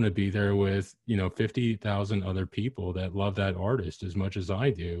 I want to be there with, you know, 50,000 other people that love that artist as much as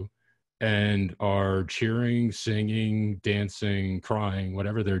I do and are cheering, singing, dancing, crying,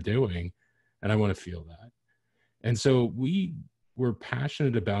 whatever they're doing. And I want to feel that. And so we were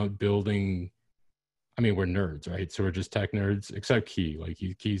passionate about building. I mean, we're nerds, right? So we're just tech nerds, except Key. Like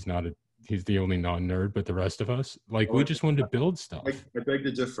he's the only non-nerd, but the rest of us, like, we just wanted to build stuff. I beg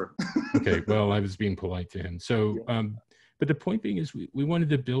to differ. Okay, well, I was being polite to him. So, but the point being is we wanted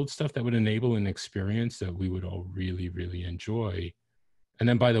to build stuff that would enable an experience that we would all really, really enjoy. And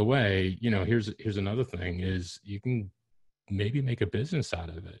then, by the way, you know, here's another thing is you can maybe make a business out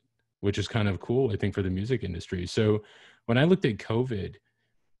of it, which is kind of cool, I think, for the music industry. So when I looked at COVID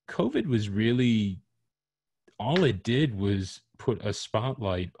was really, all it did was put a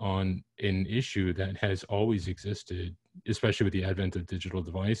spotlight on an issue that has always existed, especially with the advent of digital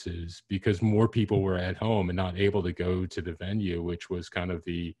devices, because more people were at home and not able to go to the venue, which was kind of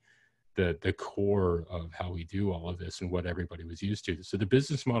the core of how we do all of this and what everybody was used to. So the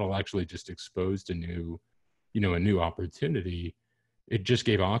business model actually just exposed a new opportunity. It just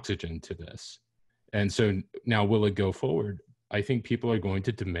gave oxygen to this. And so now, will it go forward? I think people are going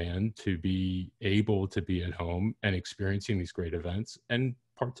to demand to be able to be at home and experiencing these great events and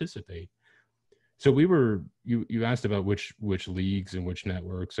participate. So you asked about which leagues and which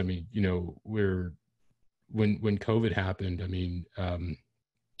networks. I mean, you know, when COVID happened, I mean,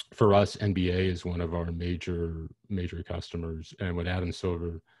 for us, NBA is one of our major customers. And when Adam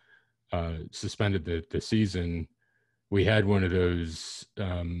Silver suspended the season, we had one of those,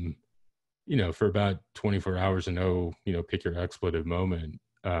 you know, for about 24 hours, pick your expletive moment.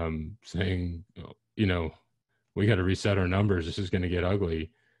 saying, you know, we got to reset our numbers. This is going to get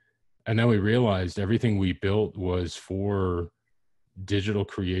ugly. And then we realized everything we built was for digital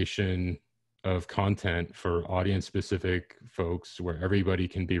creation of content for audience specific folks where everybody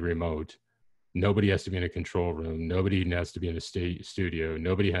can be remote. Nobody has to be in a control room. Nobody has to be in a studio.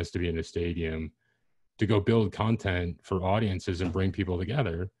 Nobody has to be in a stadium to go build content for audiences and bring people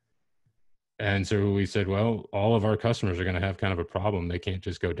together. And so we said, well, all of our customers are going to have kind of a problem. They can't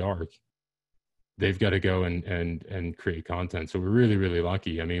just go dark. They've got to go and create content. So we're really, really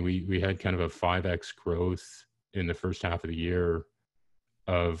lucky. I mean, we had kind of a 5x growth in the first half of the year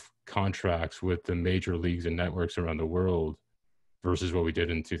of contracts with the major leagues and networks around the world versus what we did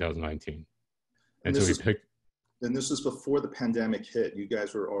in 2019. And so we picked. And this was before the pandemic hit. You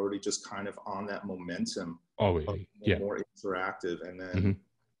guys were already just kind of on that momentum. Always, yeah. More interactive, and then. Mm-hmm.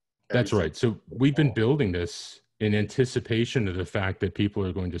 That's right. So we've been building this in anticipation of the fact that people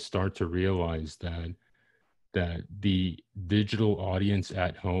are going to start to realize that the digital audience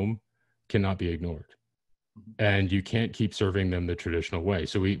at home cannot be ignored. And you can't keep serving them the traditional way.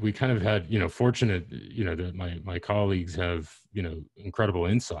 So we kind of had, fortunate, that my colleagues have, incredible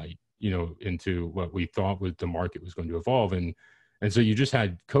insight, into what we thought the market was going to evolve. And so you just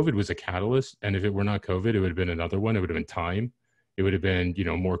had, COVID was a catalyst. And if it were not COVID, it would have been another one. It would have been time. It would have been,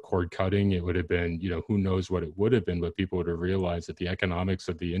 more cord cutting. It would have been, who knows what it would have been, but people would have realized that the economics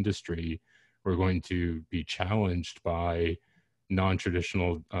of the industry were going to be challenged by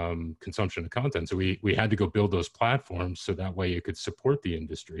non-traditional consumption of content. So we had to go build those platforms so that way it could support the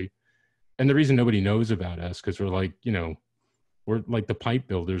industry. And the reason nobody knows about us, because we're like, we're like the pipe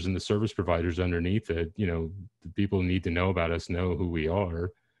builders and the service providers underneath it. The people who need to know about us know who we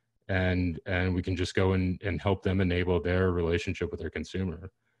are. And we can just go and help them enable their relationship with their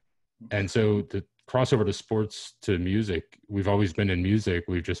consumer. And so the crossover to sports to music, we've always been in music.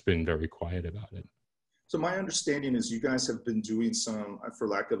 We've just been very quiet about it. So my understanding is you guys have been doing some, for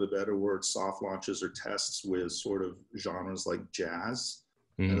lack of a better word, soft launches or tests with sort of genres like jazz.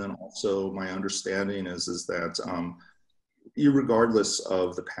 Mm-hmm. And then also my understanding is that irregardless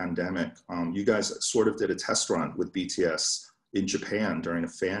of the pandemic, you guys sort of did a test run with BTS in Japan during a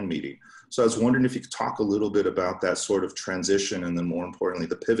fan meeting. So I was wondering if you could talk a little bit about that sort of transition and then more importantly,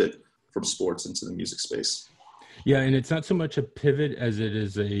 the pivot from sports into the music space. Yeah, and it's not so much a pivot as it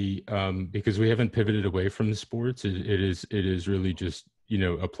is because we haven't pivoted away from the sports. It is really just,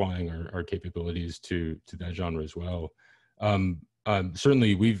 applying our capabilities to that genre as well.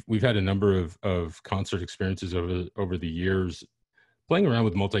 Certainly we've had a number of concert experiences over the years playing around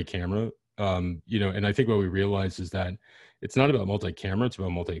with multi-camera, and I think what we realized is that it's not about multi-camera, it's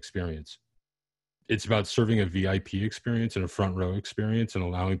about multi-experience. It's about serving a VIP experience and a front row experience and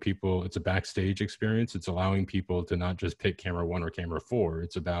allowing people, it's a backstage experience. It's allowing people to not just pick camera 1 or camera 4.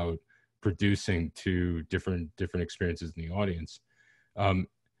 It's about producing 2 different experiences in the audience.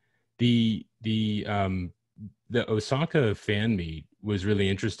 The Osaka fan meet was really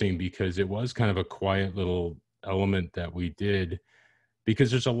interesting because it was kind of a quiet little element that we did,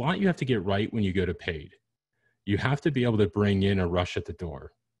 because there's a lot you have to get right when you go to paid. You have to be able to bring in a rush at the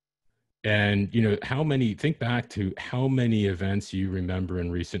door. And, think back to how many events you remember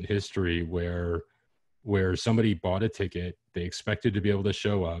in recent history where somebody bought a ticket, they expected to be able to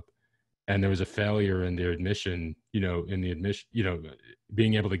show up, and there was a failure in their admission,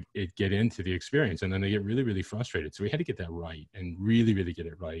 being able to get into the experience. And then they get really, really frustrated. So we had to get that right and really, really get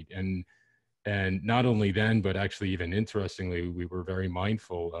it right. And not only then, but actually even interestingly, we were very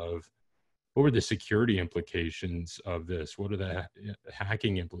mindful of what were the security implications of this? What are the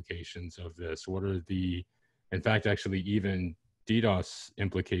hacking implications of this? What are in fact, actually even DDoS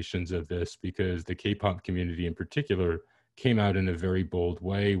implications of this? Because the K-pop community in particular came out in a very bold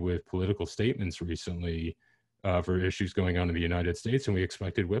way with political statements recently for issues going on in the United States, and we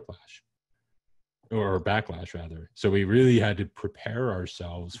expected whiplash or backlash rather. So we really had to prepare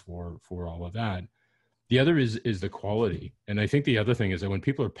ourselves for all of that. The other is the quality. And I think the other thing is that when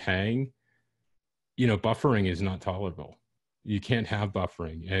people are paying, buffering is not tolerable. You can't have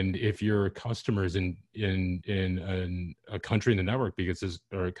buffering. And if your customers in a country in the network,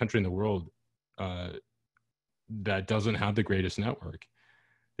 or a country in the world that doesn't have the greatest network,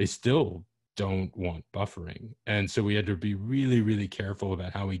 they still don't want buffering. And so we had to be really, really careful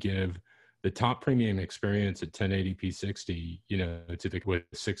about how we give the top premium experience at 1080p 60, with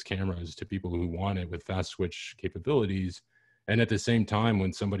 6 cameras to people who want it with fast switch capabilities. And at the same time,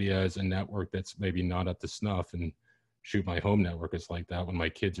 when somebody has a network that's maybe not up to snuff, and shoot, my home network is like that when my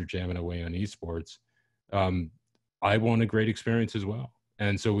kids are jamming away on esports, I want a great experience as well.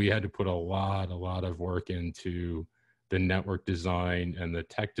 And so we had to put a lot of work into network design and the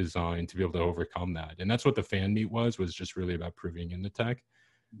tech design to be able to overcome that. And that's what the fan meet was just really about proving in the tech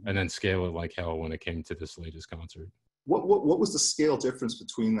and then scale it like hell when it came to this latest concert. What was the scale difference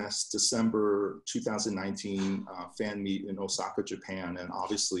between this December 2019 fan meet in Osaka, Japan, and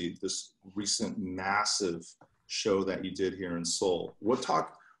obviously this recent massive show that you did here in Seoul? What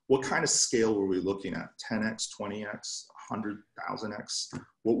kind of scale were we looking at? 10x, 20x, 100,000x?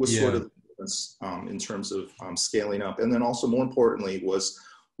 What was sort of the difference in terms of scaling up? And then also more importantly, was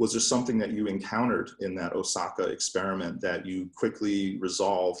there something that you encountered in that Osaka experiment that you quickly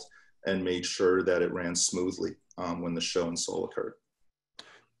resolved and made sure that it ran smoothly when the show in Seoul occurred?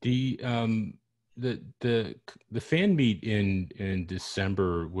 The fan meet in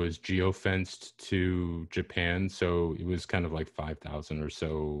December was geofenced to Japan, so it was kind of like 5,000 or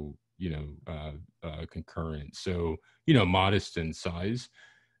so, concurrent. So, modest in size.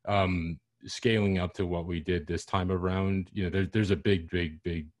 Scaling up to what we did this time around, there's a big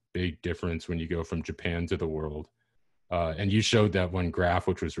difference when you go from Japan to the world. And you showed that one graph,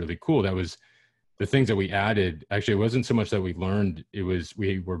 which was really cool. That was the things that we added. Actually, it wasn't so much that we learned, it was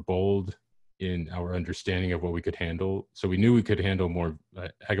we were bold in our understanding of what we could handle. So we knew we could handle a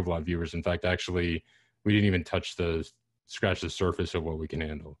heck of a lot of viewers. In fact, actually, we didn't even scratch the surface of what we can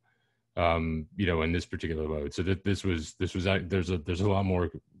handle, in this particular load. So there's a lot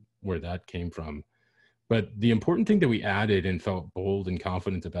more where that came from. But the important thing that we added and felt bold and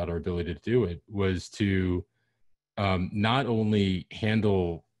confident about our ability to do it was to not only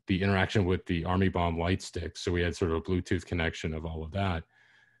handle the interaction with the Army Bomb light sticks, so we had sort of a Bluetooth connection of all of that,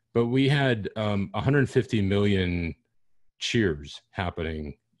 but we had 150 million cheers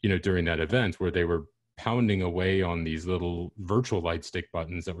happening, during that event where they were pounding away on these little virtual light stick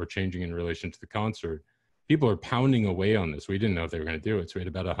buttons that were changing in relation to the concert. People are pounding away on this. We didn't know if they were going to do it. So we had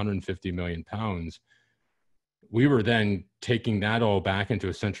about 150 million pounds. We were then taking that all back into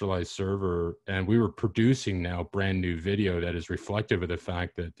a centralized server, and we were producing now brand new video that is reflective of the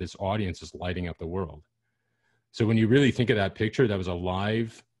fact that this audience is lighting up the world. So when you really think of that picture, that was a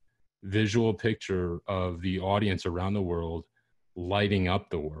live visual picture of the audience around the world lighting up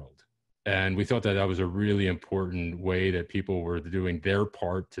the world. And we thought that that was a really important way that people were doing their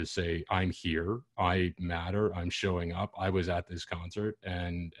part to say, I'm here, I matter, I'm showing up, I was at this concert,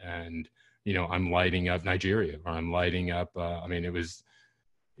 and I'm lighting up Nigeria, or I'm lighting up, it was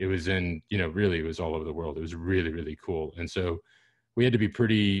in, really, it was all over the world. It was really, really cool. And so we had to be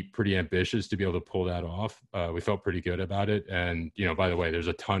pretty ambitious to be able to pull that off. We felt pretty good about it. And, by the way, there's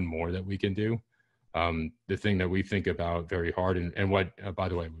a ton more that we can do. The thing that we think about very hard, and what, by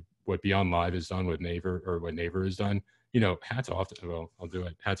the way, what Beyond Live has done with Naver, or what Naver has done, hats off. I'll do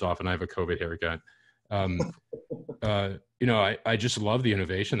it. Hats off. And I have a COVID haircut. I just love the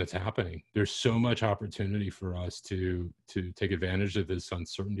innovation that's happening. There's so much opportunity for us to take advantage of this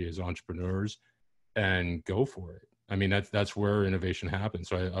uncertainty as entrepreneurs and go for it. I mean, that's where innovation happens.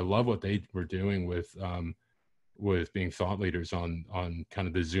 So I love what they were doing with being thought leaders on kind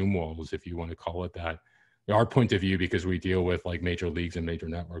of the Zoom walls, if you want to call it that. Our point of view, because we deal with like major leagues and major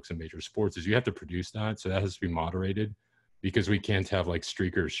networks and major sports, is you have to produce that. So that has to be moderated, because we can't have like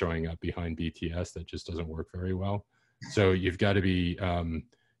streakers showing up behind BTS. That just doesn't work very well. So you've got to be, you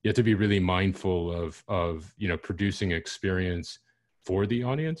have to be really mindful of producing experience for the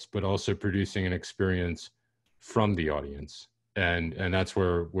audience, but also producing an experience from the audience. And that's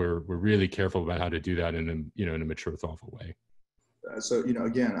where we're really careful about how to do that in a mature, thoughtful way. So,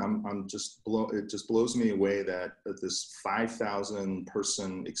 again, it just blows me away that this 5,000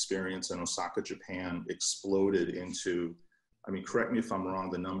 person experience in Osaka, Japan exploded into, correct me if I'm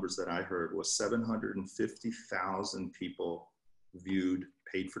wrong, the numbers that I heard was 750,000 people viewed,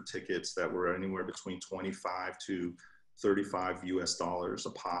 paid for tickets that were anywhere between 25 to 35 US dollars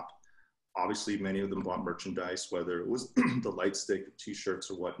a pop. Obviously, many of them bought merchandise, whether it was the light stick, t-shirts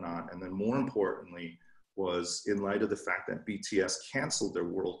or whatnot. And then more importantly, was in light of the fact that BTS canceled their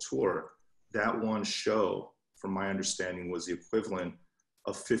world tour, that one show, from my understanding, was the equivalent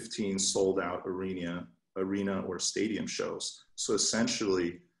of 15 sold out arena or stadium shows. So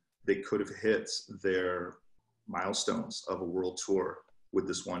essentially, they could have hit their milestones of a world tour with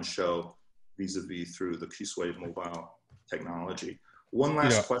this one show, vis-a-vis through the Kiswe mobile technology. One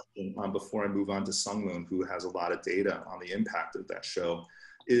last question before I move on to Sungmoon, who has a lot of data on the impact of that show,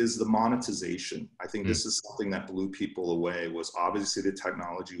 is the monetization. I think this is something that blew people away. Was obviously the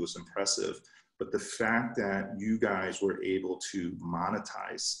technology was impressive, but the fact that you guys were able to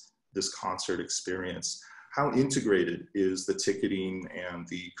monetize this concert experience, how integrated is the ticketing and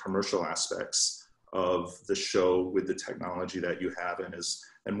the commercial aspects of the show with the technology that you have?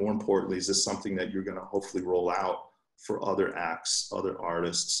 And more importantly, is this something that you're going to hopefully roll out for other acts, other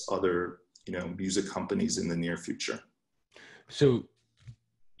artists, other, music companies in the near future. So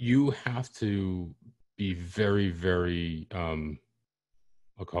you have to be very, very,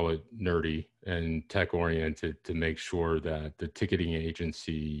 I'll call it nerdy and tech oriented to make sure that the ticketing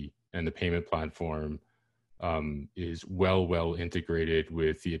agency and the payment platform is well integrated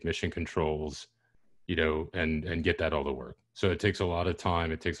with the admission controls, and get that all to work. So it takes a lot of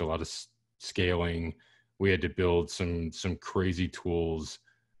time. It takes a lot of scaling. We had to build some crazy tools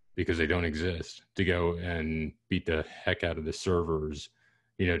because they don't exist to go and beat the heck out of the servers,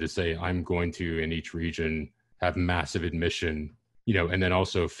 to say I'm going to in each region have massive admission, and then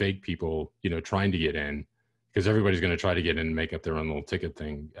also fake people, trying to get in, because everybody's going to try to get in and make up their own little ticket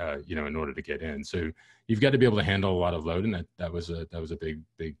thing, in order to get in. So you've got to be able to handle a lot of load, and that was a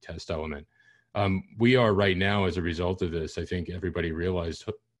big test element. We are right now, as a result of this, I think everybody realized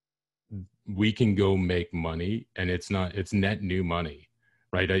we can go make money, and it's net new money,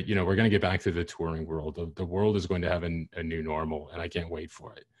 right? We're going to get back to the touring world. The world is going to have a new normal, and I can't wait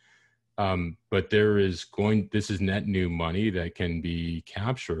for it. But this is net new money that can be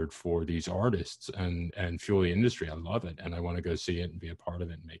captured for these artists and fuel the industry. I love it. And I want to go see it and be a part of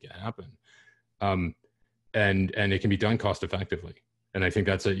it and make it happen. And it can be done cost effectively. And I think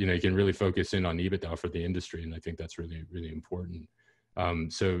that's you can really focus in on EBITDA for the industry. And I think that's really, really important.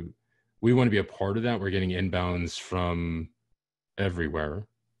 So we want to be a part of that. We're getting inbounds from everywhere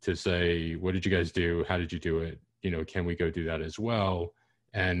to say, what did you guys do? How did you do it? Can we go do that as well?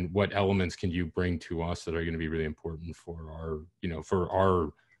 And what elements can you bring to us that are going to be really important for our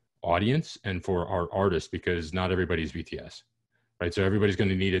audience and for our artists, because not everybody's BTS, right? So everybody's going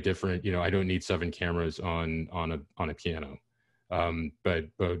to need a different, I don't need 7 cameras on a piano. But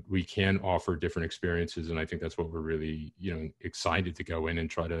we can offer different experiences. And I think that's what we're really, excited to go in and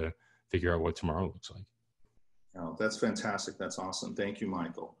try to figure out what tomorrow looks like. Oh, that's fantastic. That's awesome. Thank you,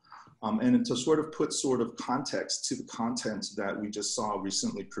 Michael. And to sort of put context to the content that we just saw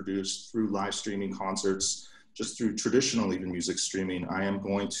recently produced through live streaming concerts, just through traditional even music streaming, I am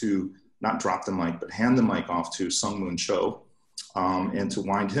going to not drop the mic, but hand the mic off to Sungmoon Cho. And to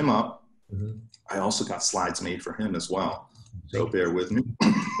wind him up, I also got slides made for him as well. So bear with me.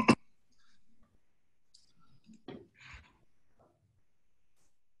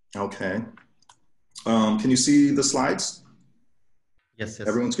 Okay. Can you see the slides? Yes.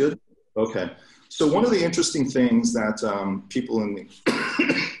 Everyone's good? Okay. So one of the interesting things that people in the,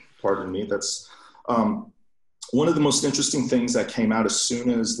 pardon me, that's one of the most interesting things that came out as soon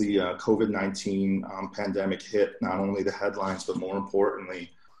as the COVID-19 pandemic hit, not only the headlines, but more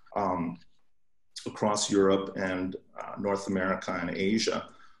importantly, across Europe and North America and Asia,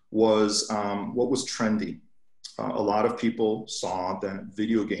 was what was trendy. A lot of people saw that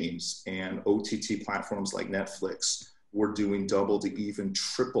video games and OTT platforms like Netflix were doing double to even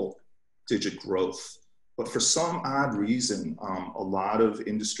triple digit growth. But for some odd reason, a lot of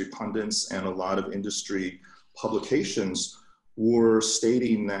industry pundits and a lot of industry publications were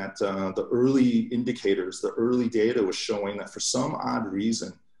stating that the early indicators, the early data was showing that for some odd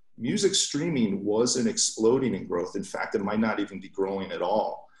reason, music streaming wasn't exploding in growth. In fact, it might not even be growing at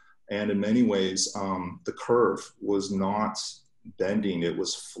all. And in many ways, the curve was not bending, it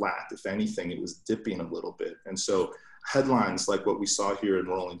was flat. If anything, it was dipping a little bit. And so headlines like what we saw here in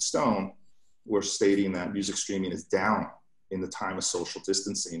Rolling Stone were stating that music streaming is down in the time of social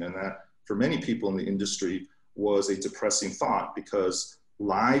distancing. And that for many people in the industry was a depressing thought, because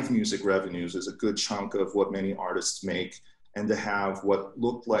live music revenues is a good chunk of what many artists make. And to have what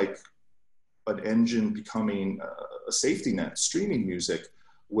looked like an engine becoming a safety net, streaming music,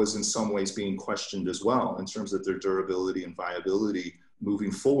 was in some ways being questioned as well in terms of their durability and viability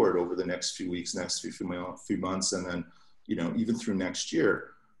moving forward over the next few weeks, next few months, and then, even through next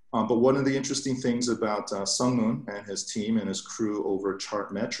year. But one of the interesting things about Sungmoon and his team and his crew over at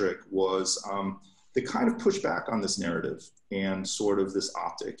Chartmetric was they kind of pushed back on this narrative and sort of this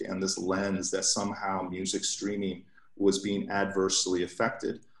optic and this lens that somehow music streaming was being adversely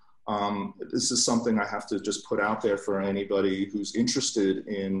affected. This is something I have to just put out there for anybody who's interested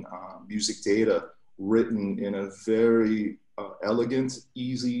in music data written in a very elegant,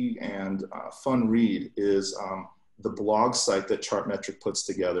 easy, and fun read is the blog site that Chartmetric puts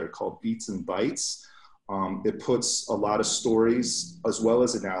together called Beats and Bytes. It puts a lot of stories as well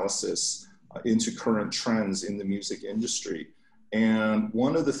as analysis into current trends in the music industry. And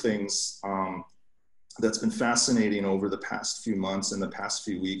one of the things that's been fascinating over the past few months and the past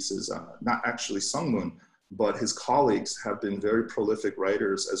few weeks is not actually Sungmoon, but his colleagues have been very prolific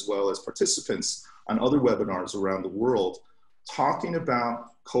writers as well as participants on other webinars around the world, talking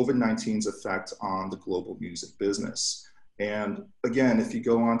about COVID-19's effect on the global music business. And again, if you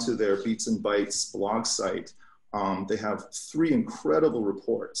go onto their Beats and Bytes blog site, they have 3 incredible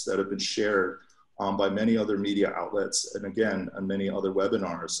reports that have been shared by many other media outlets, and again, on many other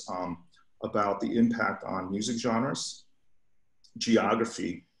webinars about the impact on music genres,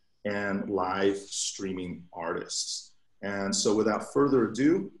 geography, and live streaming artists. And so without further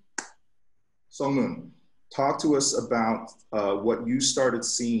ado, Sungmoon, talk to us about what you started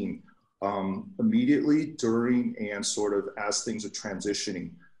seeing immediately, during, and sort of as things are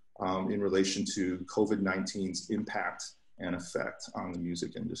transitioning in relation to COVID-19's impact and effect on the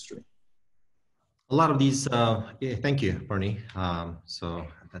music industry. A lot of these, yeah, thank you, Bernie. So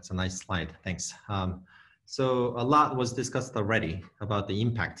that's a nice slide, thanks. So a lot was discussed already about the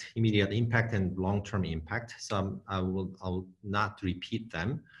impact, immediate impact and long-term impact. So I will not repeat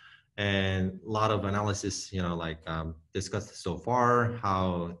them. And a lot of analysis, you know, like discussed so far,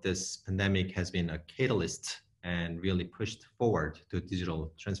 how this pandemic has been a catalyst and really pushed forward to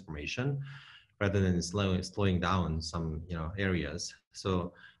digital transformation rather than slowing down some, you know, areas.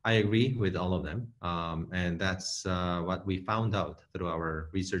 So I agree with all of them. And that's what we found out through our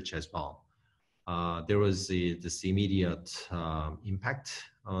research as well. There was this immediate impact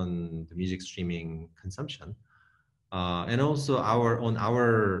on the music streaming consumption. And also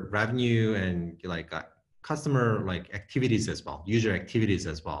our revenue and like customer like activities as well, user activities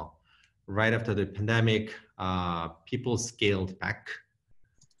as well. Right after the pandemic, people scaled back,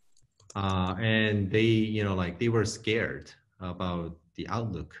 and they, you know, like they were scared about the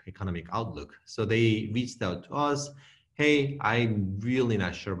outlook, economic outlook. So they reached out to us. Hey, I'm really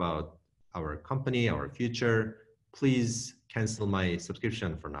not sure about our company, our future. Please cancel my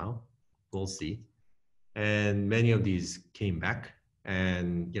subscription for now. We'll see. And many of these came back,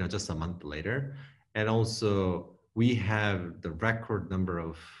 and you know, just a month later. And also we have the record number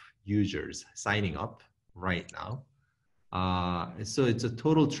of users signing up right now. So it's a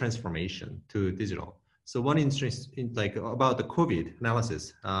total transformation to digital. So one interest in like about the COVID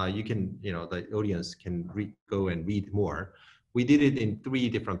analysis, you can, you know, the audience can go and read more. We did it in 3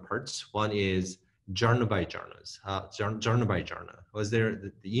 different parts. One is genre by genres, genre by genre. Was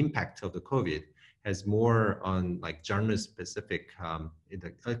there the impact of the COVID has more on like genre specific,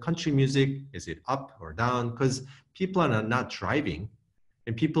 country music, is it up or down? Because people are not driving,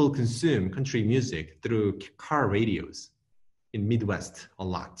 and people consume country music through car radios in Midwest a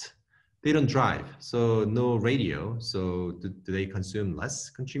lot. They don't drive, so no radio. So do they consume less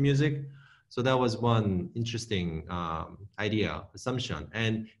country music? So that was one interesting idea, assumption.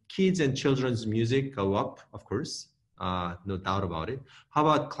 And kids and children's music go up, of course, no doubt about it. How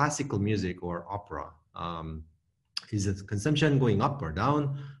about classical music or opera? Is the consumption going up or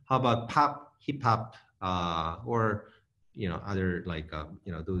down? How about pop, hip hop, or you know, other like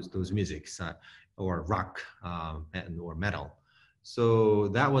you know, those musics, or rock or metal? So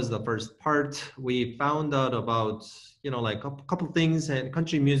that was the first part. We found out about, you know, like a couple things, and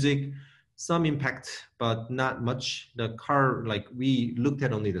country music, some impact, but not much. The car, like we looked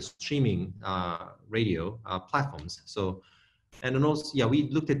at only the streaming radio platforms. So, and then also, yeah, we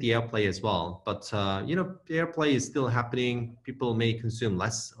looked at the airplay as well, but you know, the airplay is still happening. People may consume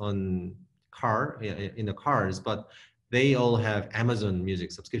less on in the cars, but they all have Amazon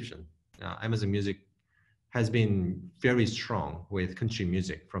Music subscription. Amazon Music has been very strong with country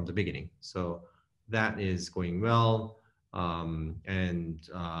music from the beginning. So that is going well. And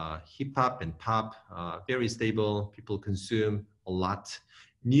hip hop and pop, very stable. People consume a lot.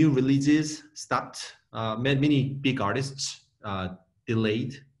 New releases stopped. Many big artists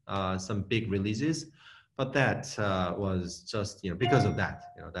delayed some big releases, but that was just, you know, because of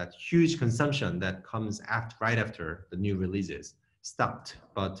that, you know, that huge consumption that comes right after the new releases stopped.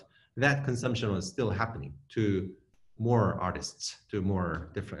 But that consumption was still happening to more artists, to more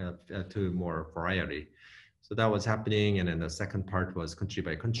different, to more variety. So that was happening. And then the second part was country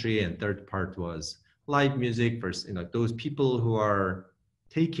by country, and third part was live music versus, you know, those people who are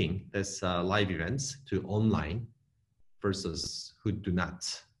taking this live events to online versus who do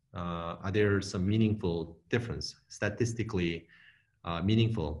not. Are there some meaningful difference, statistically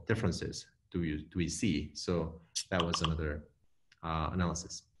meaningful differences do we see? So that was another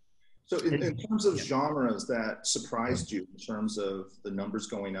analysis. So in terms of genres that surprised you in terms of the numbers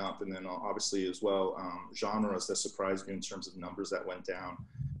going up, and then obviously as well, genres that surprised you in terms of numbers that went down,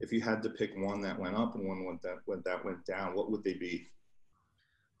 if you had to pick one that went up and one that went down, what would they be?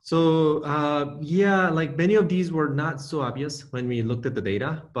 So yeah, like many of these were not so obvious when we looked at the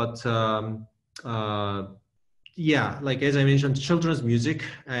data, but yeah, like as I mentioned, children's music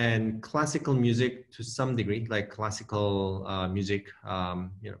and classical music to some degree, like classical music.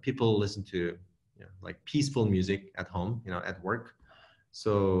 People listen to like peaceful music at home, at work.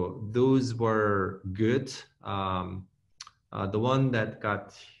 So those were good. The one that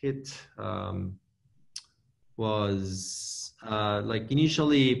got hit was like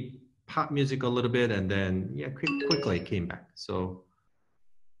initially pop music a little bit, and then quickly came back. So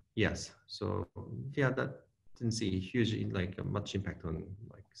yes, so yeah, that didn't see huge much impact on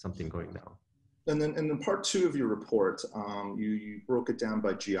like something going down. And then in part 2 of your report, you broke it down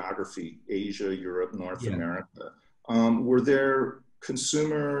by geography: Asia, Europe, North America. Were there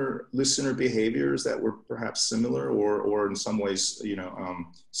consumer listener behaviors that were perhaps similar, or in some ways,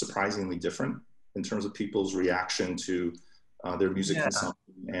 surprisingly different in terms of people's reaction to their music consumption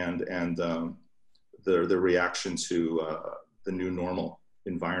and their reaction to the new normal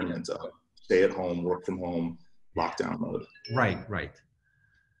environment, stay at home, work from home, lockdown mode? Right.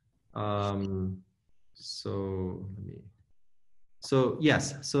 So yes,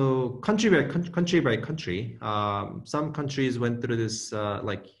 so country by country, some countries went through this,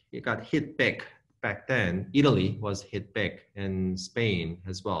 like it got hit back then. Italy was hit back, and Spain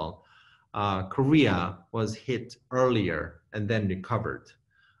as well. Korea was hit earlier and then recovered.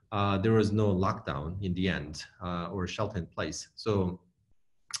 There was no lockdown in the end, or shelter in place. So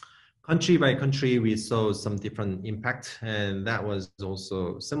country by country, we saw some different impact, and that was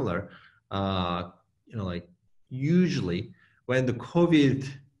also similar. Like usually when the COVID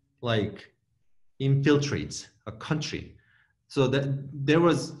like infiltrates a country, so that there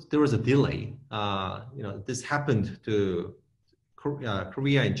was a delay. This happened to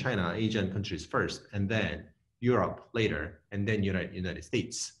Korea and China, Asian countries first, and then Europe later, and then United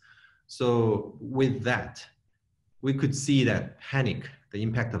States. So with that, we could see that panic, the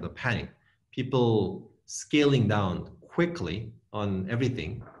impact of the panic, people scaling down quickly on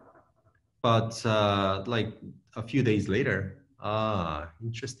everything. But like a few days later,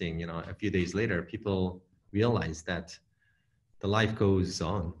 interesting, a few days later, people realize that the life goes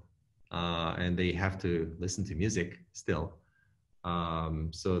on, and they have to listen to music still.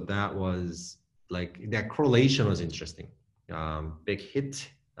 So that was like, that correlation was interesting. Big hit,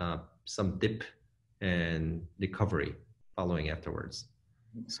 some dip, and recovery following afterwards.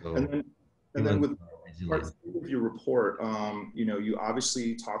 So and then with part 2 of your report, you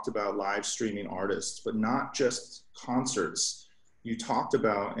obviously talked about live streaming artists, but not just concerts. You talked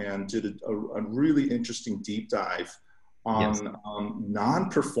about and did a really interesting deep dive on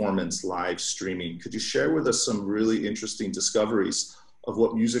non-performance live streaming. Could you share with us some really interesting discoveries of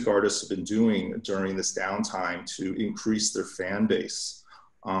what music artists have been doing during this downtime to increase their fan base?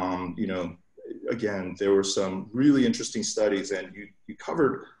 Again, there were some really interesting studies, and you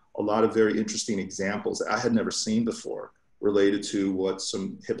covered a lot of very interesting examples that I had never seen before, related to what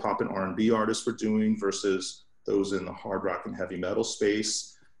some hip hop and R&B artists were doing versus those in the hard rock and heavy metal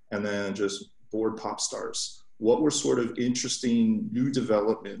space, and then just bored pop stars. What were sort of interesting new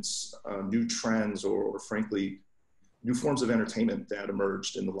developments, new trends, or frankly, new forms of entertainment that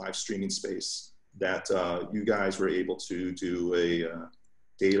emerged in the live streaming space that you guys were able to do a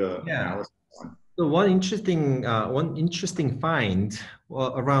data analysis on? So one interesting find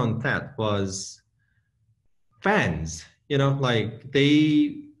around that was fans. Like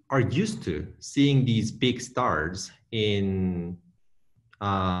they are used to seeing these big stars in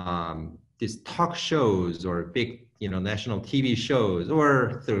these talk shows or big, national TV shows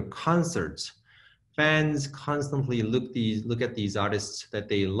or through concerts. Fans constantly look at these artists that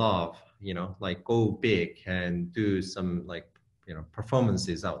they love, like go big and do some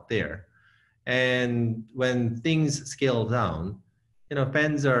performances out there. And when things scale down,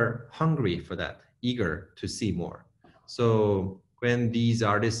 fans are hungry for that, eager to see more. So when these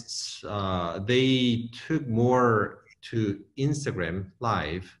artists, they took more to Instagram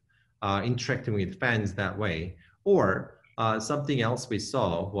Live, interacting with fans that way, or something else we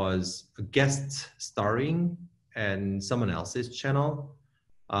saw was a guest starring and someone else's channel,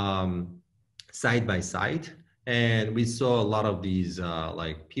 side by side. And we saw a lot of these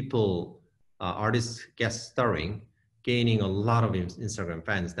artists guest starring, gaining a lot of Instagram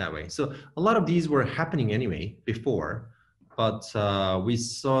fans that way. So a lot of these were happening anyway before, but we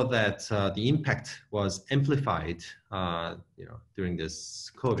saw that the impact was amplified, during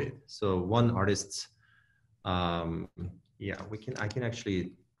this COVID. So one artist, I can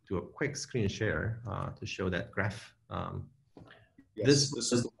actually do a quick screen share to show that graph. Yes,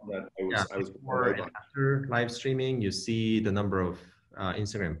 this is the one that I was before and after live streaming. You see the number of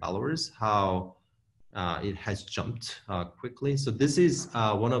Instagram followers, how it has jumped quickly. So this is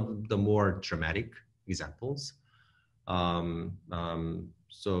one of the more dramatic examples. So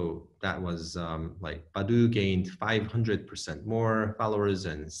that was like Badu gained 500% more followers,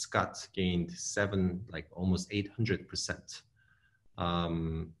 and Scott gained almost 800%.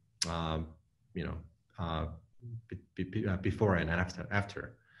 You know, before and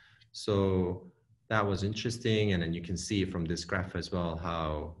after. So that was interesting, and then you can see from this graph as well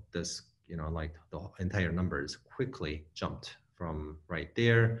how this, you know, like the entire numbers quickly jumped from right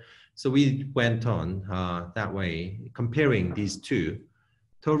there. So we went on that way, comparing these two,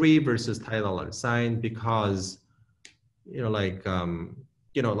 Tori versus $, because, you know, like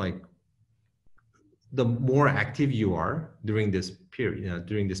the more active you are during this period, you know,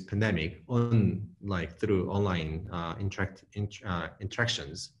 during this pandemic, on like through online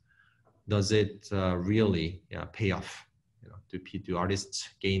interactions, does it really pay off? You know, do artists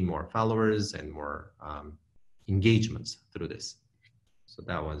gain more followers and more engagements through this? So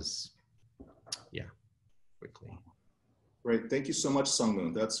that was, yeah, quickly. Great, thank you so much,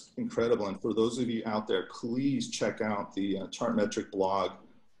 Sungmoon. That's incredible. And for those of you out there, please check out the Chartmetric blog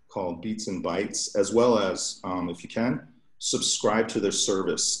called Beats and Bytes, as well as, if you can, subscribe to their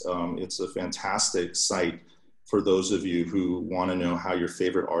service. It's a fantastic site for those of you who want to know how your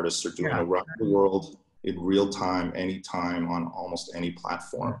favorite artists are doing around the world in real time, anytime, on almost any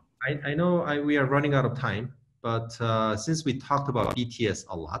platform. I know we are running out of time, but since we talked about BTS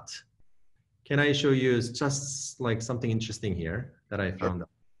a lot, can I show you just like something interesting here that I found? Sure.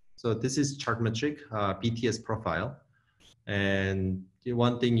 So this is Chartmetric BTS profile. And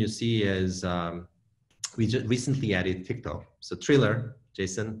one thing you see is we just recently added TikTok. So Triller,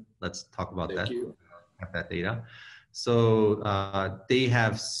 JAESON, let's talk about that. Have that data. So they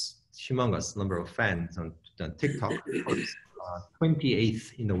have humongous number of fans on TikTok,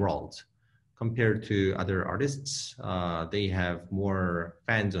 28th in the world. Compared to other artists, they have more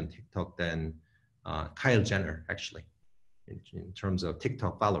fans on TikTok than Kyle Jenner, actually, in terms of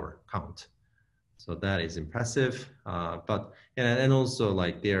TikTok follower count. So that is impressive. And also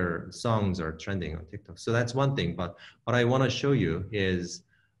like their songs are trending on TikTok. So that's one thing. But what I want to show you is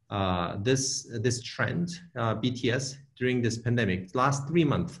this trend, BTS during this pandemic, last 3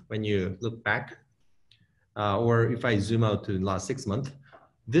 months, when you look back, or if I zoom out to the last 6 months,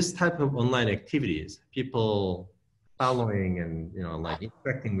 this type of online activities, people following and, you know, like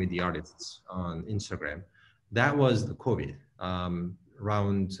interacting with the artists on Instagram, that was the COVID.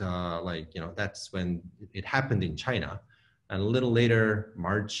 Around like, you know, that's when it happened in China. And a little later,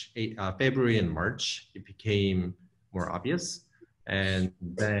 February and March, it became more obvious. And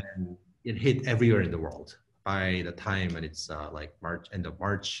then it hit everywhere in the world. By the time when it's like end of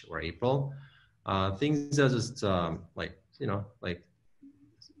March or April, things are just like, you know, like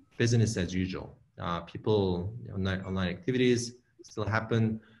business as usual. People, online activities still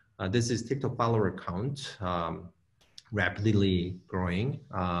happen. This is TikTok follower count, rapidly growing.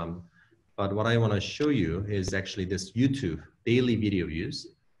 But what I want to show you is actually this YouTube daily video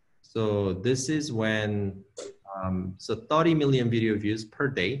views. So this is when, so 30 million video views per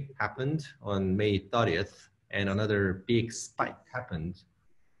day happened on May 30th, and another big spike happened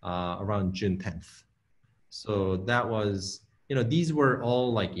around June 10th. So that was, you know, these were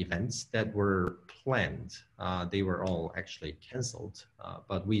all like events that were planned. They were all actually canceled,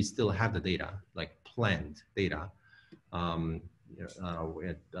 but we still have the data, like planned data.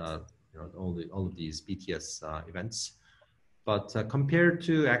 With you know, all of these BTS events. But compared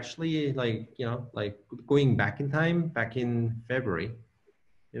to actually, like, you know, like going back in time, back in February,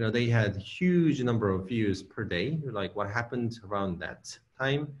 you know, they had huge number of views per day. Like what happened around that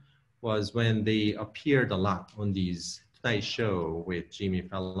time was when they appeared a lot on these Tonight Show with Jimmy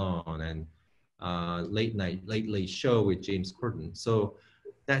Fallon and Late Show with James Corden. So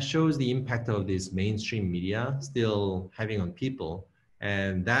that shows the impact of this mainstream media still having on people.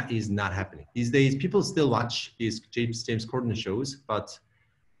 And that is not happening. These days, people still watch these James Corden shows, but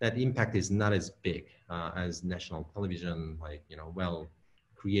that impact is not as big as national television, like, you know,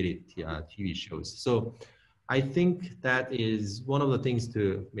 well-created TV shows. So I think that is one of the things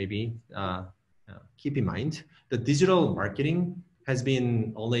to maybe keep in mind. The digital marketing has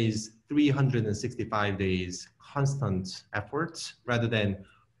been always 365 days constant efforts rather than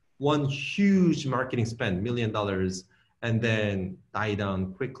one huge marketing spend, $1 million, and then die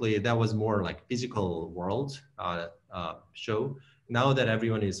down quickly. That was more like physical world show. Now that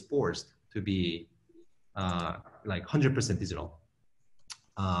everyone is forced to be like 100% digital,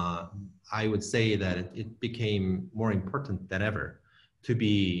 I would say that it became more important than ever to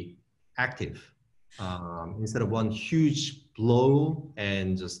be active instead of one huge blow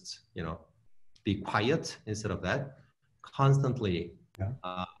and just, you know, be quiet. Instead of that, constantly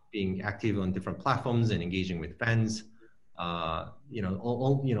being active on different platforms and engaging with fans.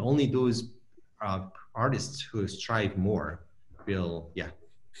 Only those artists who strive more will,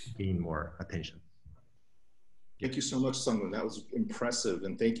 gain more attention. Thank you so much, Sungwoon. That was impressive,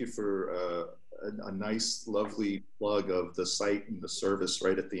 and thank you for a nice, lovely plug of the site and the service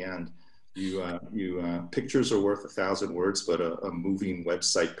right at the end. Pictures are worth 1,000 words, but a moving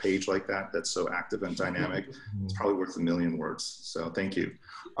website page like that, that's so active and dynamic, it's probably worth 1,000,000 words. So thank you.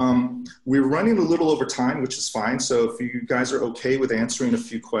 We're running a little over time, which is fine. So if you guys are okay with answering a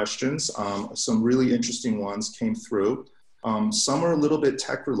few questions, some really interesting ones came through. Some are a little bit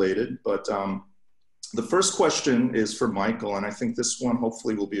tech related, but the first question is for Michael, and I think this one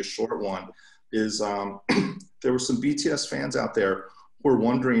hopefully will be a short one, is there were some BTS fans out there who were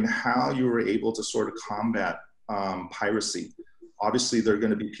wondering how you were able to sort of combat piracy. Obviously, there are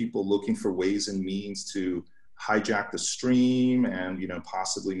going to be people looking for ways and means to hijack the stream and,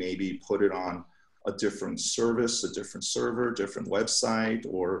 possibly maybe put it on a different service, a different server, different website,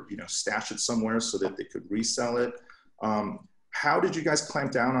 or, stash it somewhere so that they could resell it. How did you guys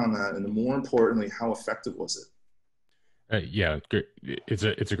clamp down on that? And more importantly, how effective was it? Yeah, great.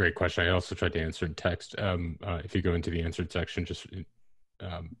 It's a great question. I also tried to answer in text. If you go into the answered section,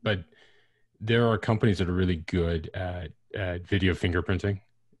 but there are companies that are really good at video fingerprinting,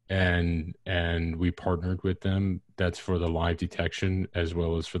 and we partnered with them. That's for the live detection as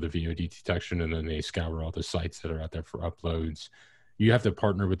well as for the VOD detection, and then they scour all the sites that are out there for uploads. You have to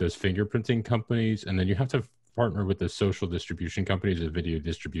partner with those fingerprinting companies, and then you have to partner with the social distribution companies, the video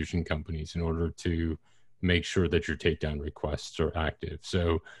distribution companies, in order to make sure that your takedown requests are active.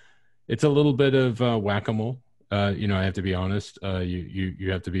 So it's a little bit of whack-a-mole. I have to be honest.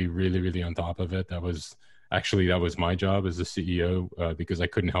 You have to be really, really on top of it. That was my job as the CEO, because I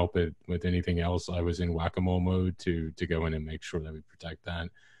couldn't help it with anything else. I was in whack-a-mole mode to go in and make sure that we protect that.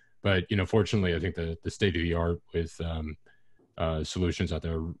 But fortunately, I think the state of the art with solutions out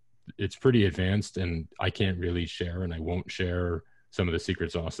there, it's pretty advanced, and I can't really share, and I won't share some of the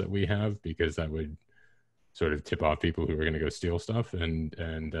secret sauce that we have, because that would sort of tip off people who are going to go steal stuff.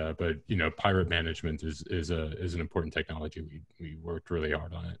 But pirate management is an important technology. We worked really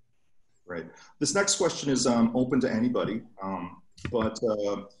hard on it. Right. This next question is open to anybody, but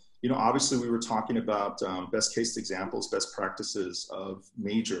obviously we were talking about best case examples, best practices of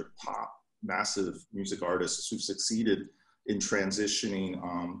major pop, massive music artists who've succeeded in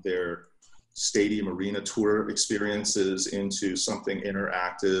transitioning their stadium arena tour experiences into something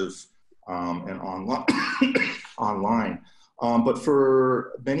interactive and online. But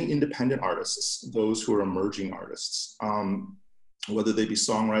for many independent artists, those who are emerging artists, whether they be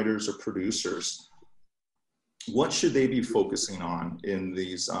songwriters or producers, what should they be focusing on in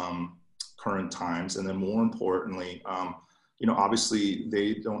these current times? And then more importantly, obviously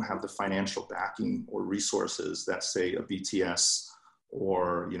they don't have the financial backing or resources that, say, a BTS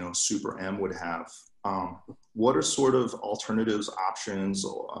or, SuperM would have. What are sort of alternatives, options,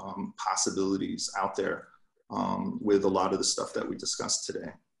 possibilities out there with a lot of the stuff that we discussed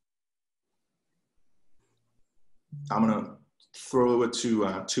today? I'm going to throw it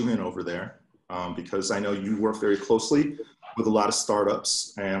to TUHIN over there, because I know you work very closely with a lot of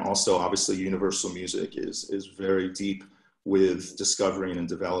startups, and also obviously Universal Music is very deep with discovering and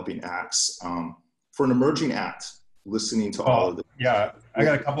developing acts. For an emerging act, listening to all of the— Yeah, I've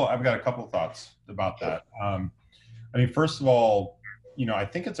got a couple thoughts about that. First of all, I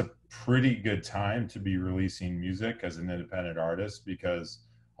think it's a pretty good time to be releasing music as an independent artist, because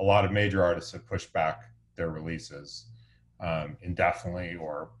a lot of major artists have pushed back their releases indefinitely,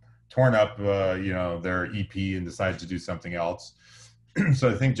 or torn up their EP and decided to do something else. So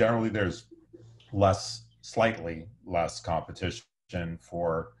I think generally there's slightly less competition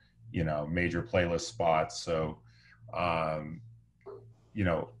for major playlist spots. So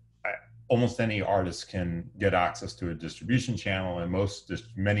almost any artist can get access to a distribution channel, and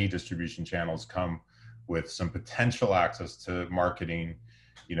many distribution channels come with some potential access to marketing,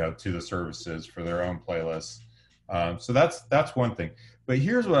 to the services for their own playlists. So that's one thing. But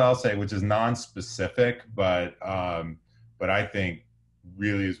here's what I'll say, which is non-specific, but I think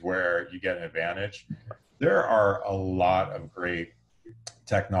really is where you get an advantage. There are a lot of great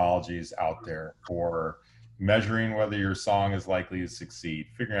technologies out there for measuring whether your song is likely to succeed,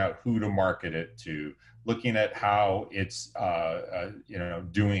 figuring out who to market it to, looking at how it's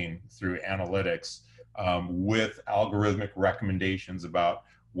doing through analytics, with algorithmic recommendations about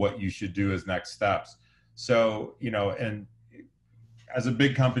what you should do as next steps. So, and as a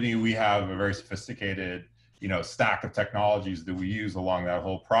big company, we have a very sophisticated, stack of technologies that we use along that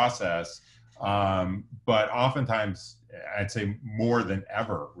whole process. But oftentimes, I'd say more than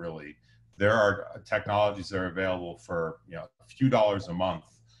ever, really, there are technologies that are available for a few dollars a month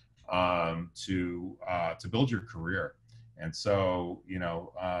to build your career. And so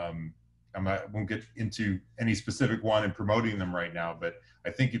I won't get into any specific one and promoting them right now, but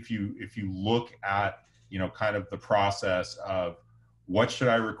I think if you look at kind of the process of what should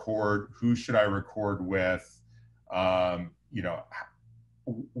I record, who should I record with,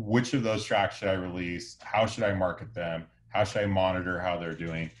 which of those tracks should I release, how should I market them, how should I monitor how they're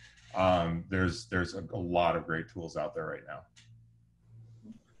doing, there's a lot of great tools out there right now.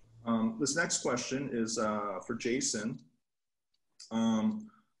 This next question is for Jason.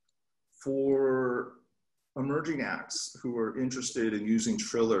 For emerging acts who are interested in using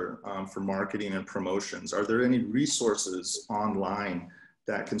Triller for marketing and promotions, are there any resources online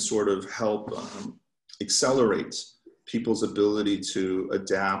that can sort of help accelerate people's ability to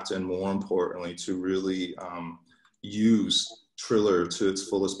adapt and, more importantly, to really use Triller to its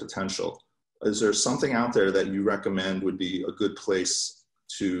fullest potential? Is there something out there that you recommend would be a good place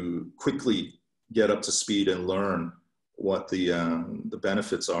to quickly get up to speed and learn what the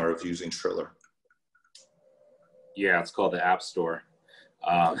benefits are of using Triller? Yeah, it's called the App Store.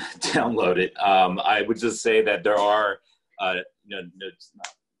 Download it. I would just say that there are,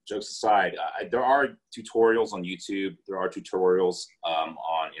 jokes aside, there are tutorials on YouTube. There are tutorials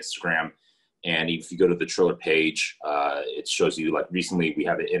on Instagram. And if you go to the Triller page, it shows you, like, recently we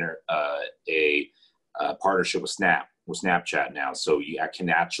have a partnership with Snapchat now. So you can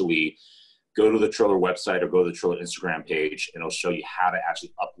actually go to the Triller website or go to the Triller Instagram page, and it'll show you how to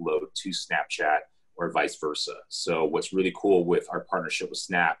actually upload to Snapchat or vice versa. So what's really cool with our partnership with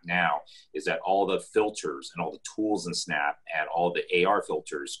Snap now is that all the filters and all the tools in Snap and all the AR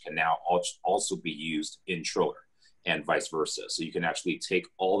filters can now also be used in Triller and vice versa. So you can actually take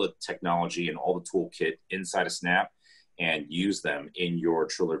all the technology and all the toolkit inside of Snap and use them in your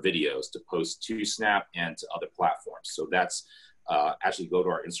Triller videos to post to Snap and to other platforms. So that's actually go to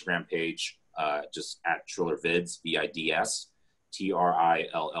our Instagram page, just at Triller Vids, VIDS, TRILLER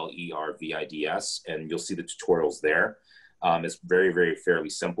VIDS, and you'll see the tutorials there. It's very, very fairly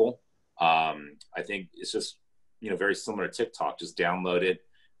simple. I think it's just, very similar to TikTok. Just download it,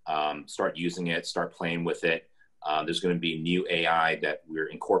 start using it, start playing with it. There's going to be new AI that we're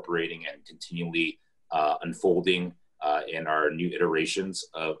incorporating and continually unfolding in our new iterations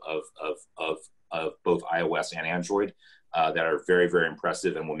of both iOS and Android that are very, very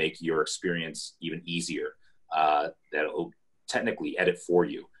impressive and will make your experience even easier. That will technically edit for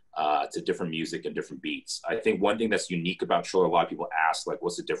you to different music and different beats. I think one thing that's unique about Triller, a lot of people ask, like,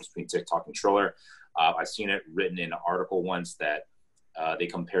 what's the difference between TikTok and Triller? I've seen it written in an article once that they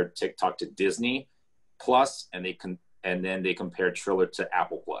compared TikTok to Disney Plus, and then they compared Triller to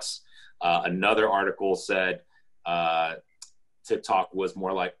Apple Plus. Another article said TikTok was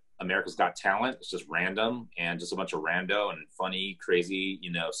more like America's Got Talent. It's just random and just a bunch of rando and funny, crazy,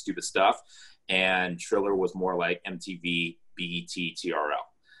 stupid stuff. And Triller was more like MTV, BET,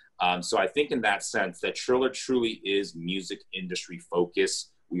 TRL. So I think in that sense that Triller truly is music industry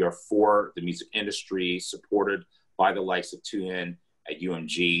focused. We are for the music industry, supported by the likes of TUHIN at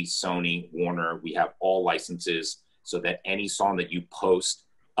UMG, Sony, Warner. We have all licenses so that any song that you post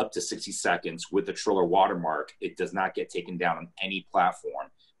up to 60 seconds with the Triller watermark, it does not get taken down on any platform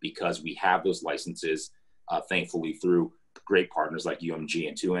because we have those licenses, thankfully, through great partners like UMG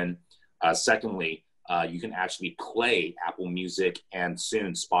and TUHIN. Secondly, you can actually play Apple Music and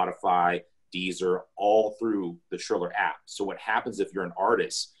soon Spotify, Deezer, all through the Triller app. So what happens if you're an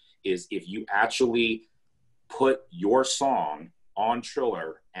artist is if you actually put your song on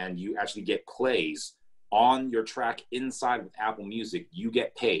Triller and you actually get plays on your track inside with Apple Music, you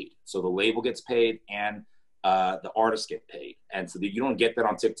get paid. So the label gets paid and the artists get paid. And so you don't get that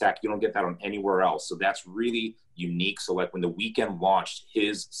on TikTok. You don't get that on anywhere else. So that's really unique. So like when The Weeknd launched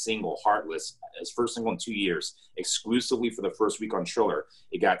his single, Heartless, his first single in 2 years, exclusively for the first week on Triller,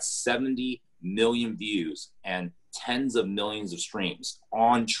 it got 70 million views and tens of millions of streams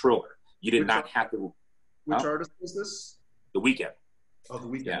on Triller. You did not have to. Which artist was this? The Weeknd. Oh, The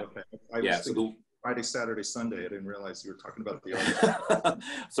Weeknd. Yeah. Okay. I was thinking Friday, Saturday, Sunday. I didn't realize you were talking about the artist.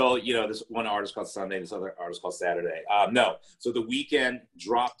 So, this one artist called Sunday, this other artist called Saturday. No. So The Weeknd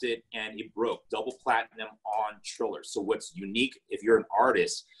dropped it and it broke double platinum on Triller. So what's unique if you're an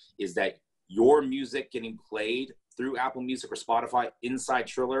artist is that your music getting played through Apple Music or Spotify inside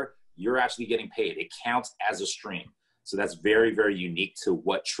Triller, you're actually getting paid. It counts as a stream. So that's very, very unique to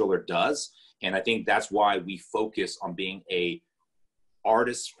what Triller does. And I think that's why we focus on being a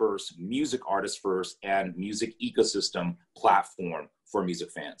artist first, music artist first, and music ecosystem platform for music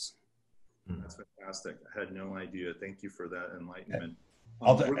fans. That's fantastic. I had no idea. Thank you for that enlightenment.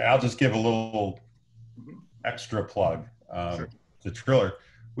 I'll just give a little extra plug to Triller,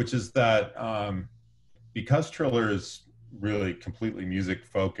 which is that because Triller is really completely music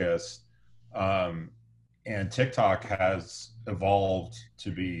focused, and TikTok has evolved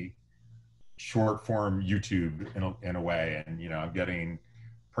to be short form YouTube in a way, and I'm getting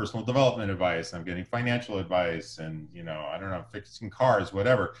personal development advice, I'm getting financial advice, and I don't know, fixing cars,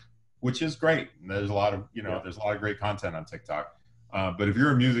 whatever, which is great. And there's a lot of there's a lot of great content on TikTok. But if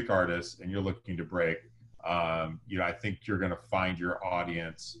you're a music artist and you're looking to break, I think you're going to find your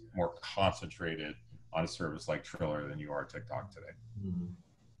audience more concentrated on a service like Triller than you are TikTok today.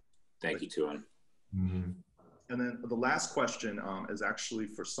 Thank you, TUHIN. And then the last question is actually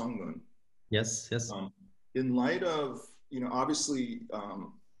for Sungmoon. Yes. In light of, obviously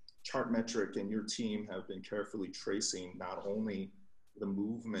Chartmetric and your team have been carefully tracing not only the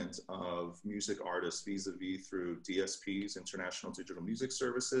movement of music artists vis-a-vis through DSPs, International Digital Music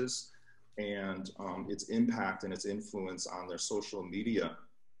Services, and its impact and its influence on their social media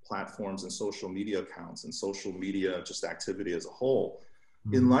platforms and social media accounts and social media just activity as a whole.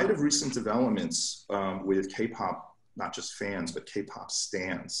 In light of recent developments with K-pop, not just fans, but K-pop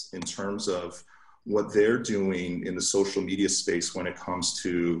stans, in terms of what they're doing in the social media space when it comes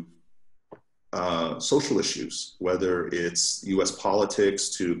to social issues, whether it's US politics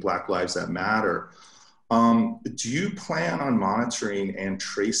to Black Lives That Matter, do you plan on monitoring and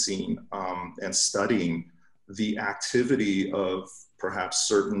tracing and studying the activity of perhaps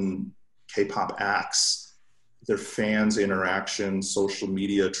certain K-pop acts, their fans' interaction, social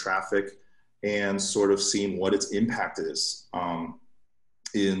media traffic, and sort of seeing what its impact is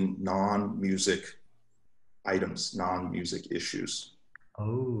in non-music items, non-music issues?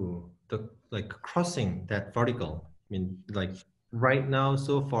 Oh, like crossing that vertical. I mean, like right now,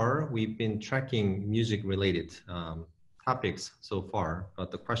 so far, we've been tracking music-related topics so far,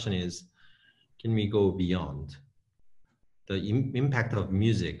 but the question is, can we go beyond the impact of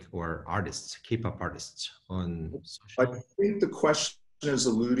music or artists, K-pop artists on social? I think the question is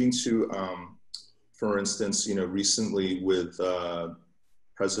alluding to, for instance, recently with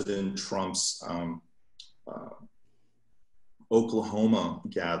President Trump's Oklahoma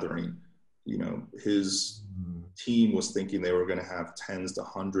gathering, his team was thinking they were going to have tens to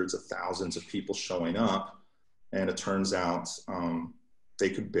hundreds of thousands of people showing up, and it turns out they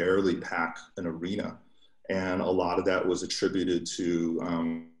could barely pack an arena. And a lot of that was attributed to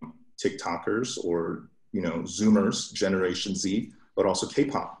TikTokers or, Zoomers, Generation Z, but also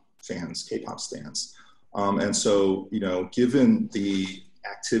K-pop fans, K-pop stans. And so, given the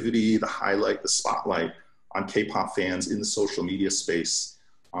activity, the highlight, the spotlight on K-pop fans in the social media space,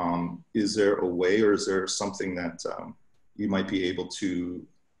 is there a way, or is there something that you might be able to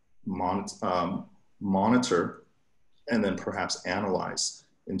monitor and then perhaps analyze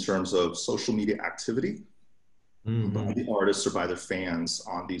in terms of social media activity by the artists or by their fans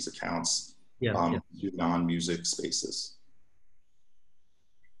on these accounts to non-music spaces?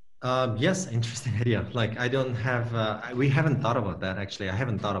 Yes, interesting idea. Like I don't have, we haven't thought about that actually. I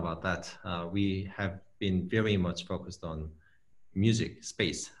haven't thought about that. We have been very much focused on music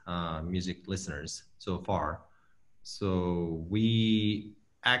space, music listeners so far. So we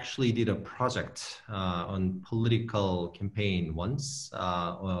actually did a project on political campaign once,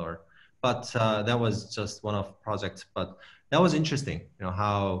 but that was just one of projects. But that was interesting,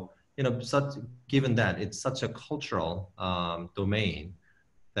 how given that it's such a cultural domain,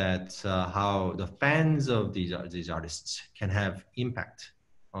 that how the fans of these artists can have impact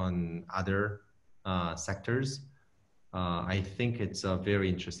on other sectors. I think it's a very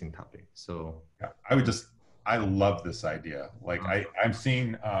interesting topic. So yeah, I love this idea. Like I'm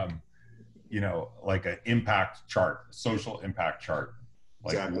seeing, like an impact chart, social impact chart,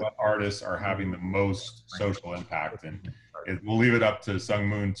 like what artists are having the most social impact. And we'll leave it up to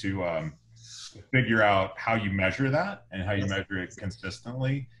Sungmoon to figure out how you measure that and how you measure it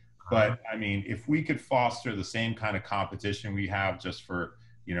consistently. But I mean, if we could foster the same kind of competition we have just for,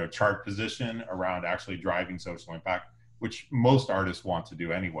 chart position around actually driving social impact, which most artists want to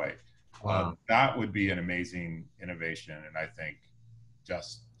do anyway, that would be an amazing innovation. And I think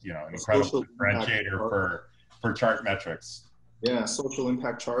just, an incredible differentiator for chart metrics. Yeah, social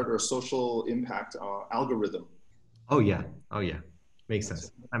impact chart or social impact algorithm. Oh yeah. Makes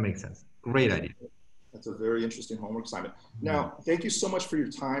sense. That makes sense. Great idea. That's a very interesting homework assignment. Now, thank you so much for your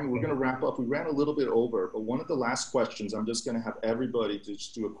time. We're going to wrap up. We ran a little bit over, but one of the last questions, I'm just going to have everybody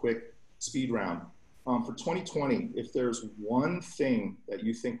just do a quick speed round. For 2020, if there's one thing that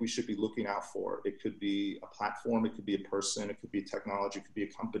you think we should be looking out for, it could be a platform, it could be a person, it could be a technology, it could be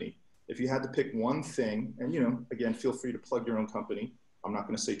a company. if you had to pick one thing, and again, feel free to plug your own company. I'm not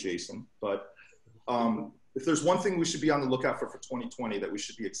going to say JAESON, but if there's one thing we should be on the lookout for 2020 that we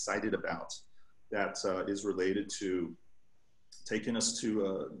should be excited about, that is related to taking us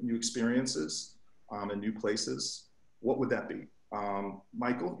to new experiences and new places, what would that be?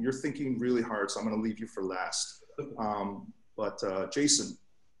 Michael, you're thinking really hard, so I'm going to leave you for last. But JAESON,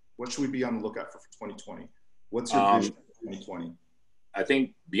 what should we be on the lookout for 2020? What's your vision for 2020? I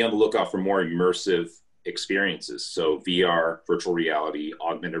think be on the lookout for more immersive experiences. So VR, virtual reality,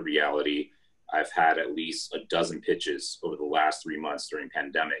 augmented reality. I've had at least a dozen pitches over the last 3 months during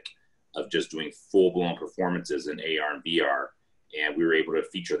pandemic of just doing full-blown performances in AR and VR. And we were able to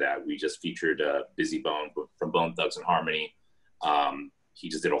feature that. We just featured Busy Bone from Bone Thugs and Harmony. He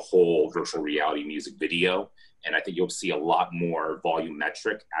just did a whole virtual reality music video. And I think you'll see a lot more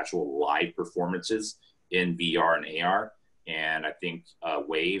volumetric, actual live performances in VR and AR. And I think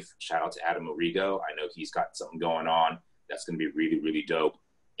Wave, shout out to Adam Origo. I know he's got something going on that's going to be really, really dope.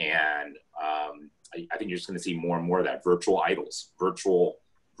 And I think you're just going to see more and more of that. Virtual idols, virtual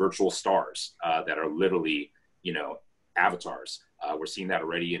stars that are literally, avatars. We're seeing that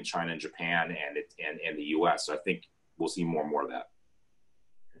already in China and Japan and the US. So I think we'll see more and more of that.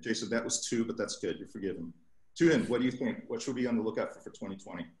 JAESON, that was 2, but that's good. You're forgiven. TUHIN, what do you think? What should we be on the lookout for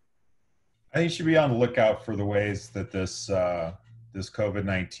 2020? I think you should be on the lookout for the ways that this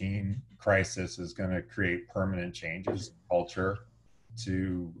COVID-19 crisis is going to create permanent changes in culture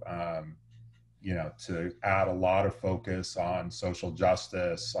to add a lot of focus on social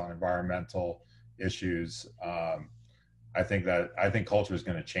justice, on environmental issues. I think culture is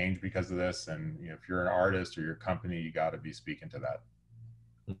going to change because of this. And if you're an artist or your company, you got to be speaking to that.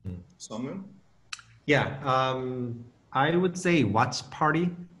 Sungwoo? Yeah, I would say watch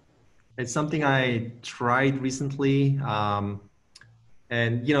party. It's something I tried recently. And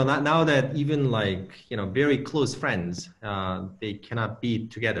now that even very close friends, they cannot be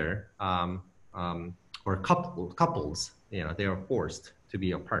together, or couples, they are forced to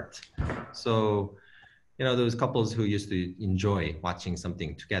be apart. So, those couples who used to enjoy watching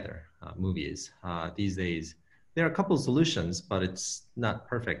something together, movies, these days, there are a couple of solutions, but it's not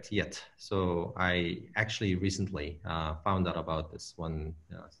perfect yet. So I actually recently found out about this one,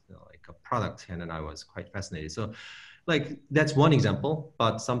 like a product, and then I was quite fascinated. So that's one example,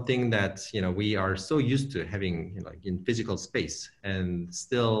 but something that, we are so used to having in physical space, and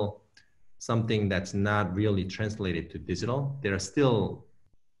still something that's not really translated to digital. There are still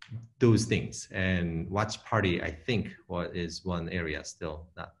those things, and watch party, I think, is one area still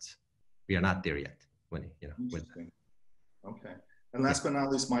we are not there yet. Okay. And last but not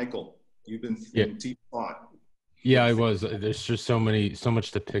least, Michael, you've been in deep thought. Yeah, I was. There's just so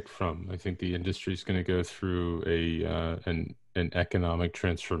much to pick from. I think the industry is going to go through an economic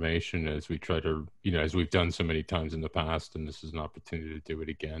transformation as we try to, as we've done so many times in the past, and this is an opportunity to do it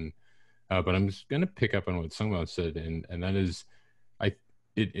again. But I'm just going to pick up on what Sungwoo said, and that is,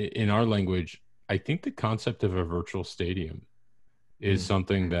 in our language, I think the concept of a virtual stadium is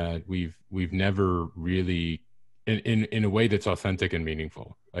something that we've never really, in a way that's authentic and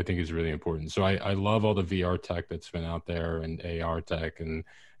meaningful, I think is really important. So I love all the VR tech that's been out there and AR tech, and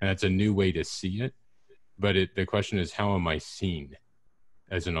that's a new way to see it. But the question is, how am I seen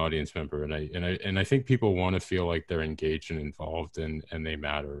as an audience member? And I think people want to feel like they're engaged and involved and they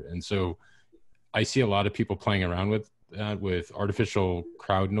matter. And so I see a lot of people playing around with that, with artificial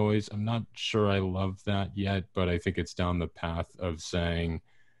crowd noise. I'm not sure I love that yet, but I think it's down the path of saying,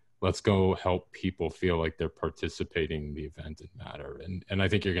 let's go help people feel like they're participating in the event and matter. And I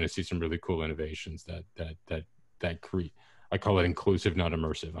think you're going to see some really cool innovations that create, I call it inclusive, not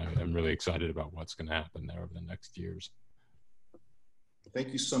immersive. I'm really excited about what's going to happen there over the next years.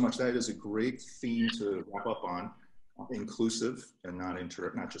 Thank you so much. That is a great theme to wrap up on, inclusive and not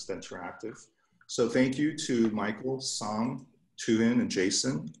just interactive. So thank you to Michael, Song, TUHIN, and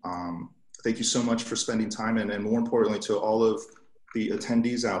JAESON. Thank you so much for spending time, and more importantly to all of the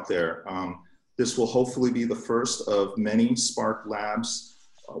attendees out there. This will hopefully be the first of many Spark Labs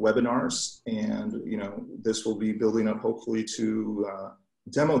webinars, and this will be building up hopefully to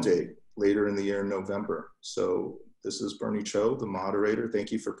demo day later in the year in November. So this is Bernie Cho, the moderator. Thank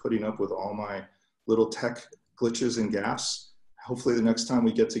you for putting up with all my little tech glitches and gaffes. Hopefully the next time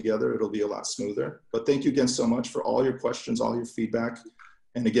we get together, it'll be a lot smoother. But thank you again so much for all your questions, all your feedback.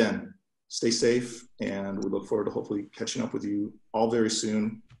 And again, stay safe, and we look forward to hopefully catching up with you all very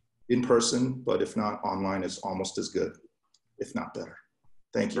soon in person, but if not, online is almost as good, if not better.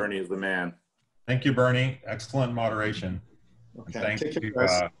 Thank you. Bernie is the man. Thank you, Bernie. Excellent moderation. Okay. And thank you,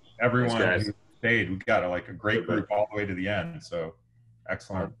 care, everyone Thanks, who stayed. We got a great group all the way to the end, so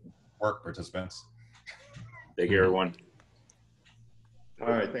excellent. work, participants. Thank you, everyone. All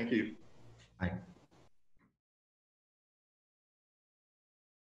right, thank you. Bye.